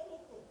overcome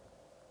anything.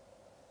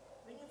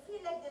 When you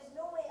feel like there's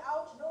no way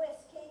out, no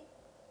escape,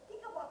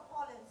 think about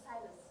Paul and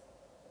Silas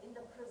in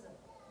the prison.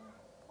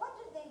 What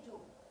did they do?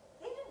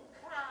 They didn't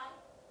cry.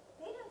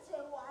 They didn't say,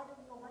 oh, I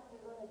don't know what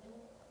we're going to do.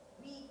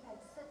 Weep and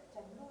sit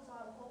and lose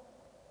all hope.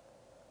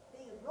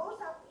 They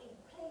rose up in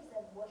praise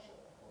and worship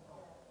before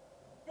God.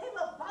 They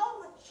were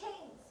bound with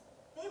chains.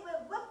 They were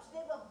whipped.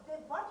 Their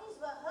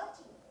bodies were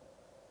hurting.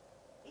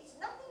 It's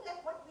nothing like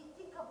what we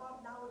think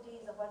about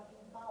nowadays about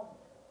being bound.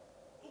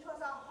 It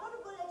was a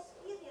horrible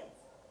experience.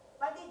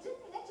 But they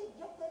didn't let it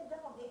get them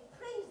down. They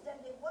praised and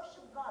they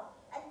worshiped God.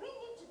 And we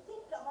need to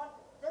think about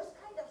those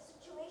kind of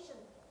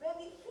situations where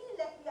we feel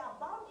like we are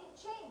bound in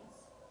chains.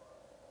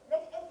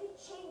 Let every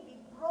chain be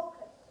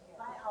broken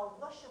by our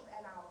worship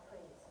and our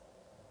praise.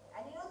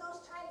 And you know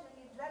those times when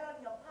you dwell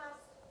on your past,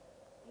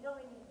 you know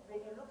when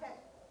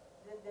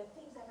the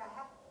things that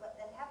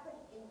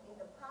happened in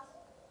the past,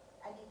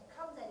 and it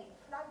comes and it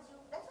floods you.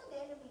 That's what the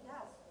enemy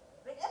does.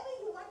 Whenever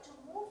you want to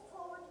move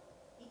forward,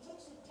 he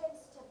takes you 10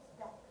 steps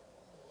back.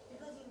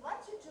 Because he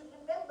wants you to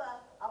remember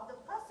of the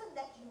person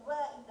that you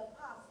were in the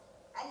past,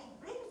 and he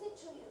brings it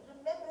to your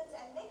remembrance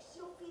and makes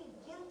you feel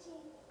guilty,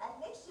 and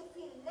makes you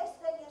feel less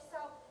than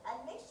yourself, and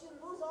makes you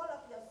lose all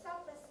of your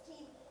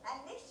self-esteem, and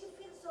makes you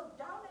feel so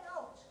down and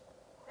out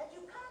that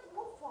you can't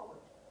move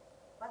forward.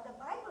 But the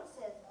Bible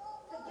says,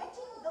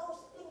 forgetting those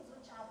things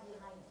which are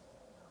behind.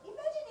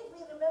 Imagine if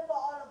we remember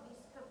all of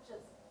these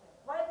scriptures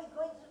while we're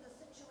going through the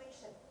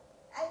situation.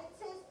 And it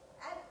says,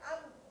 and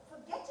I'm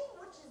forgetting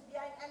which is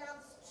behind, and I'm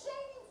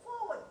straining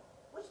forward,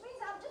 which means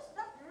I'm just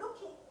not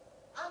looking.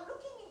 I'm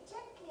looking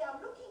intently. I'm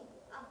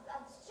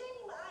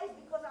straining my eyes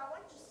because I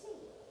want to see.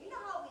 You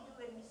know how we do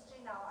when we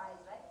strain our eyes,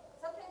 right?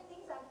 Sometimes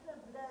things are a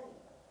little blurry.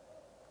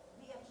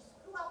 We have to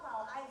screw up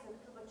our eyes a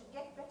little bit to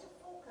get better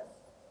focus.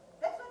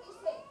 That's what he's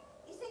saying.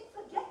 He's saying,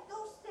 forget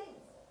those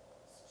things.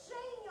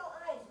 Strain your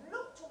eyes.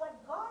 Look to what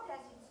God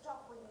has in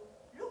stock for you.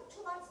 Look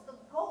towards the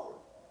goal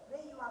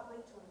where you are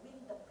going to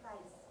win the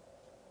prize.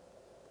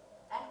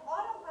 And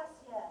all of us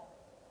here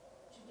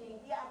today,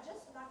 we are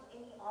just not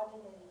any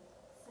ordinary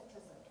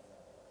citizens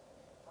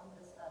on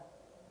this earth.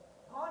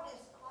 God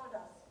has called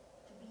us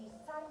to be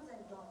sons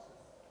and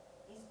daughters.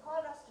 He's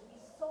called us to be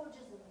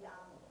soldiers in the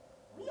army.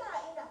 We are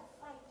in a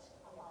fight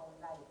of our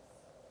lives.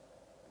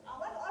 I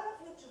want all of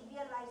you to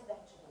realize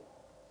that today.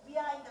 We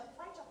are in the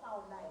fight of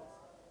our lives.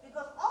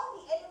 Because all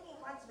the enemy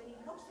wants, when he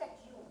looks at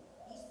you,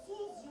 he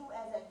sees you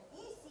as a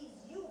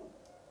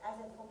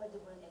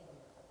formidable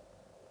enemy.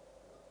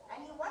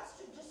 And he wants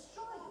to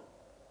destroy you.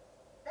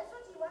 That's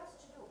what he wants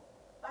to do.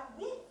 But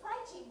we're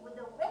fighting with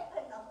the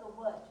weapon of the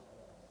word.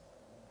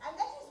 And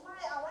that is why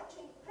I want to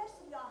impress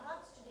in your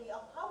hearts today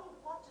of how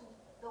important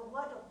the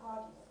word of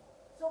God is.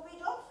 So we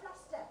don't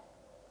fluster.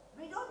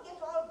 We don't get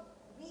all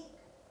weak.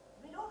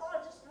 We don't all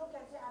just look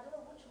and say, I don't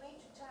know which way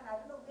to turn. I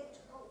don't know where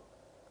to go.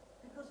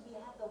 Because we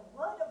have the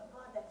word of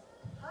God that's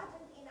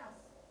hardened in us.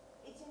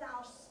 It's in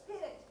our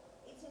spirit.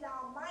 It's in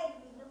our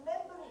mind. We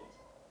remember it.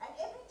 And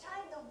every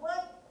time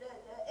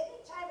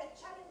every time a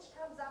challenge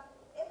comes up,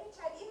 every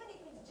time, even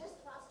if it's just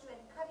for us to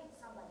encourage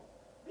somebody,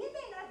 we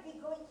may not be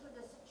going through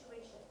the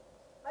situation.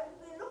 But if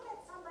we look at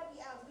somebody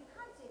else, we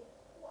can't say,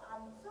 oh,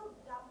 I'm so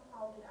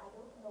dumbfounded, I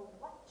don't know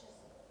what to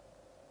say.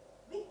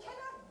 We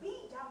cannot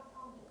be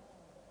dumbfounded.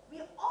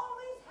 We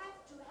always have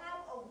to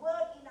have a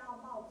word in our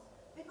mouths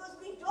because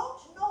we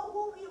don't know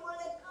who we will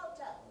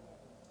encounter.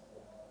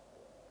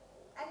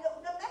 And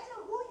no matter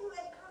who you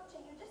encounter,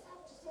 you just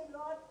have to say,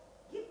 Lord,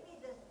 give me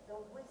the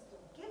wisdom.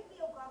 Give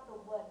me, oh God,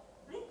 the word.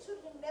 Bring to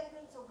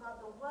remembrance, oh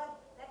God, the word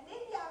that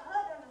maybe I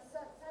heard on a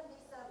Sunday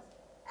service.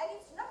 And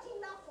it's not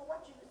enough for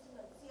what you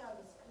see on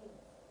the screen.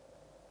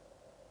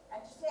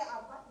 And to say,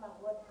 I've got my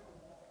word for the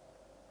week.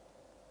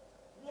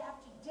 We have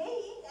to, day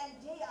in and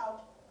day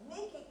out,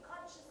 make a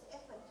conscious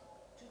effort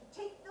to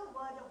take the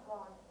word of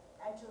God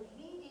and to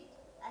read it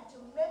and to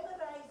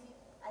memorize it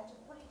and to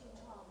put it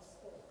into our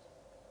spirit.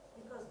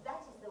 Because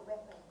that is the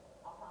weapon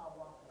of our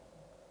warfare.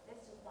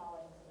 Let's just bow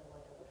our heads in the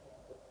word of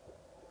prayer.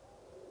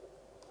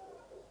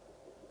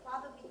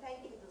 Father, we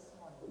thank you this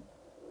morning.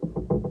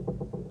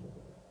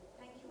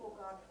 Thank you, O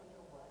God, for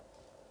your word.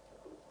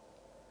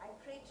 I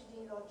pray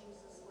today, Lord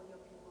Jesus, for your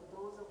people,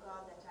 those, O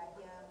God, that are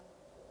here,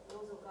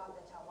 those, O God,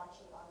 that are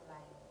watching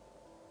online.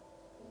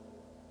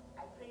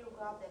 I pray, O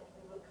God, that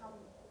we will come,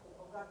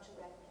 O God, to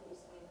that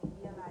place where we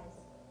realize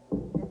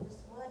that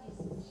this word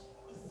is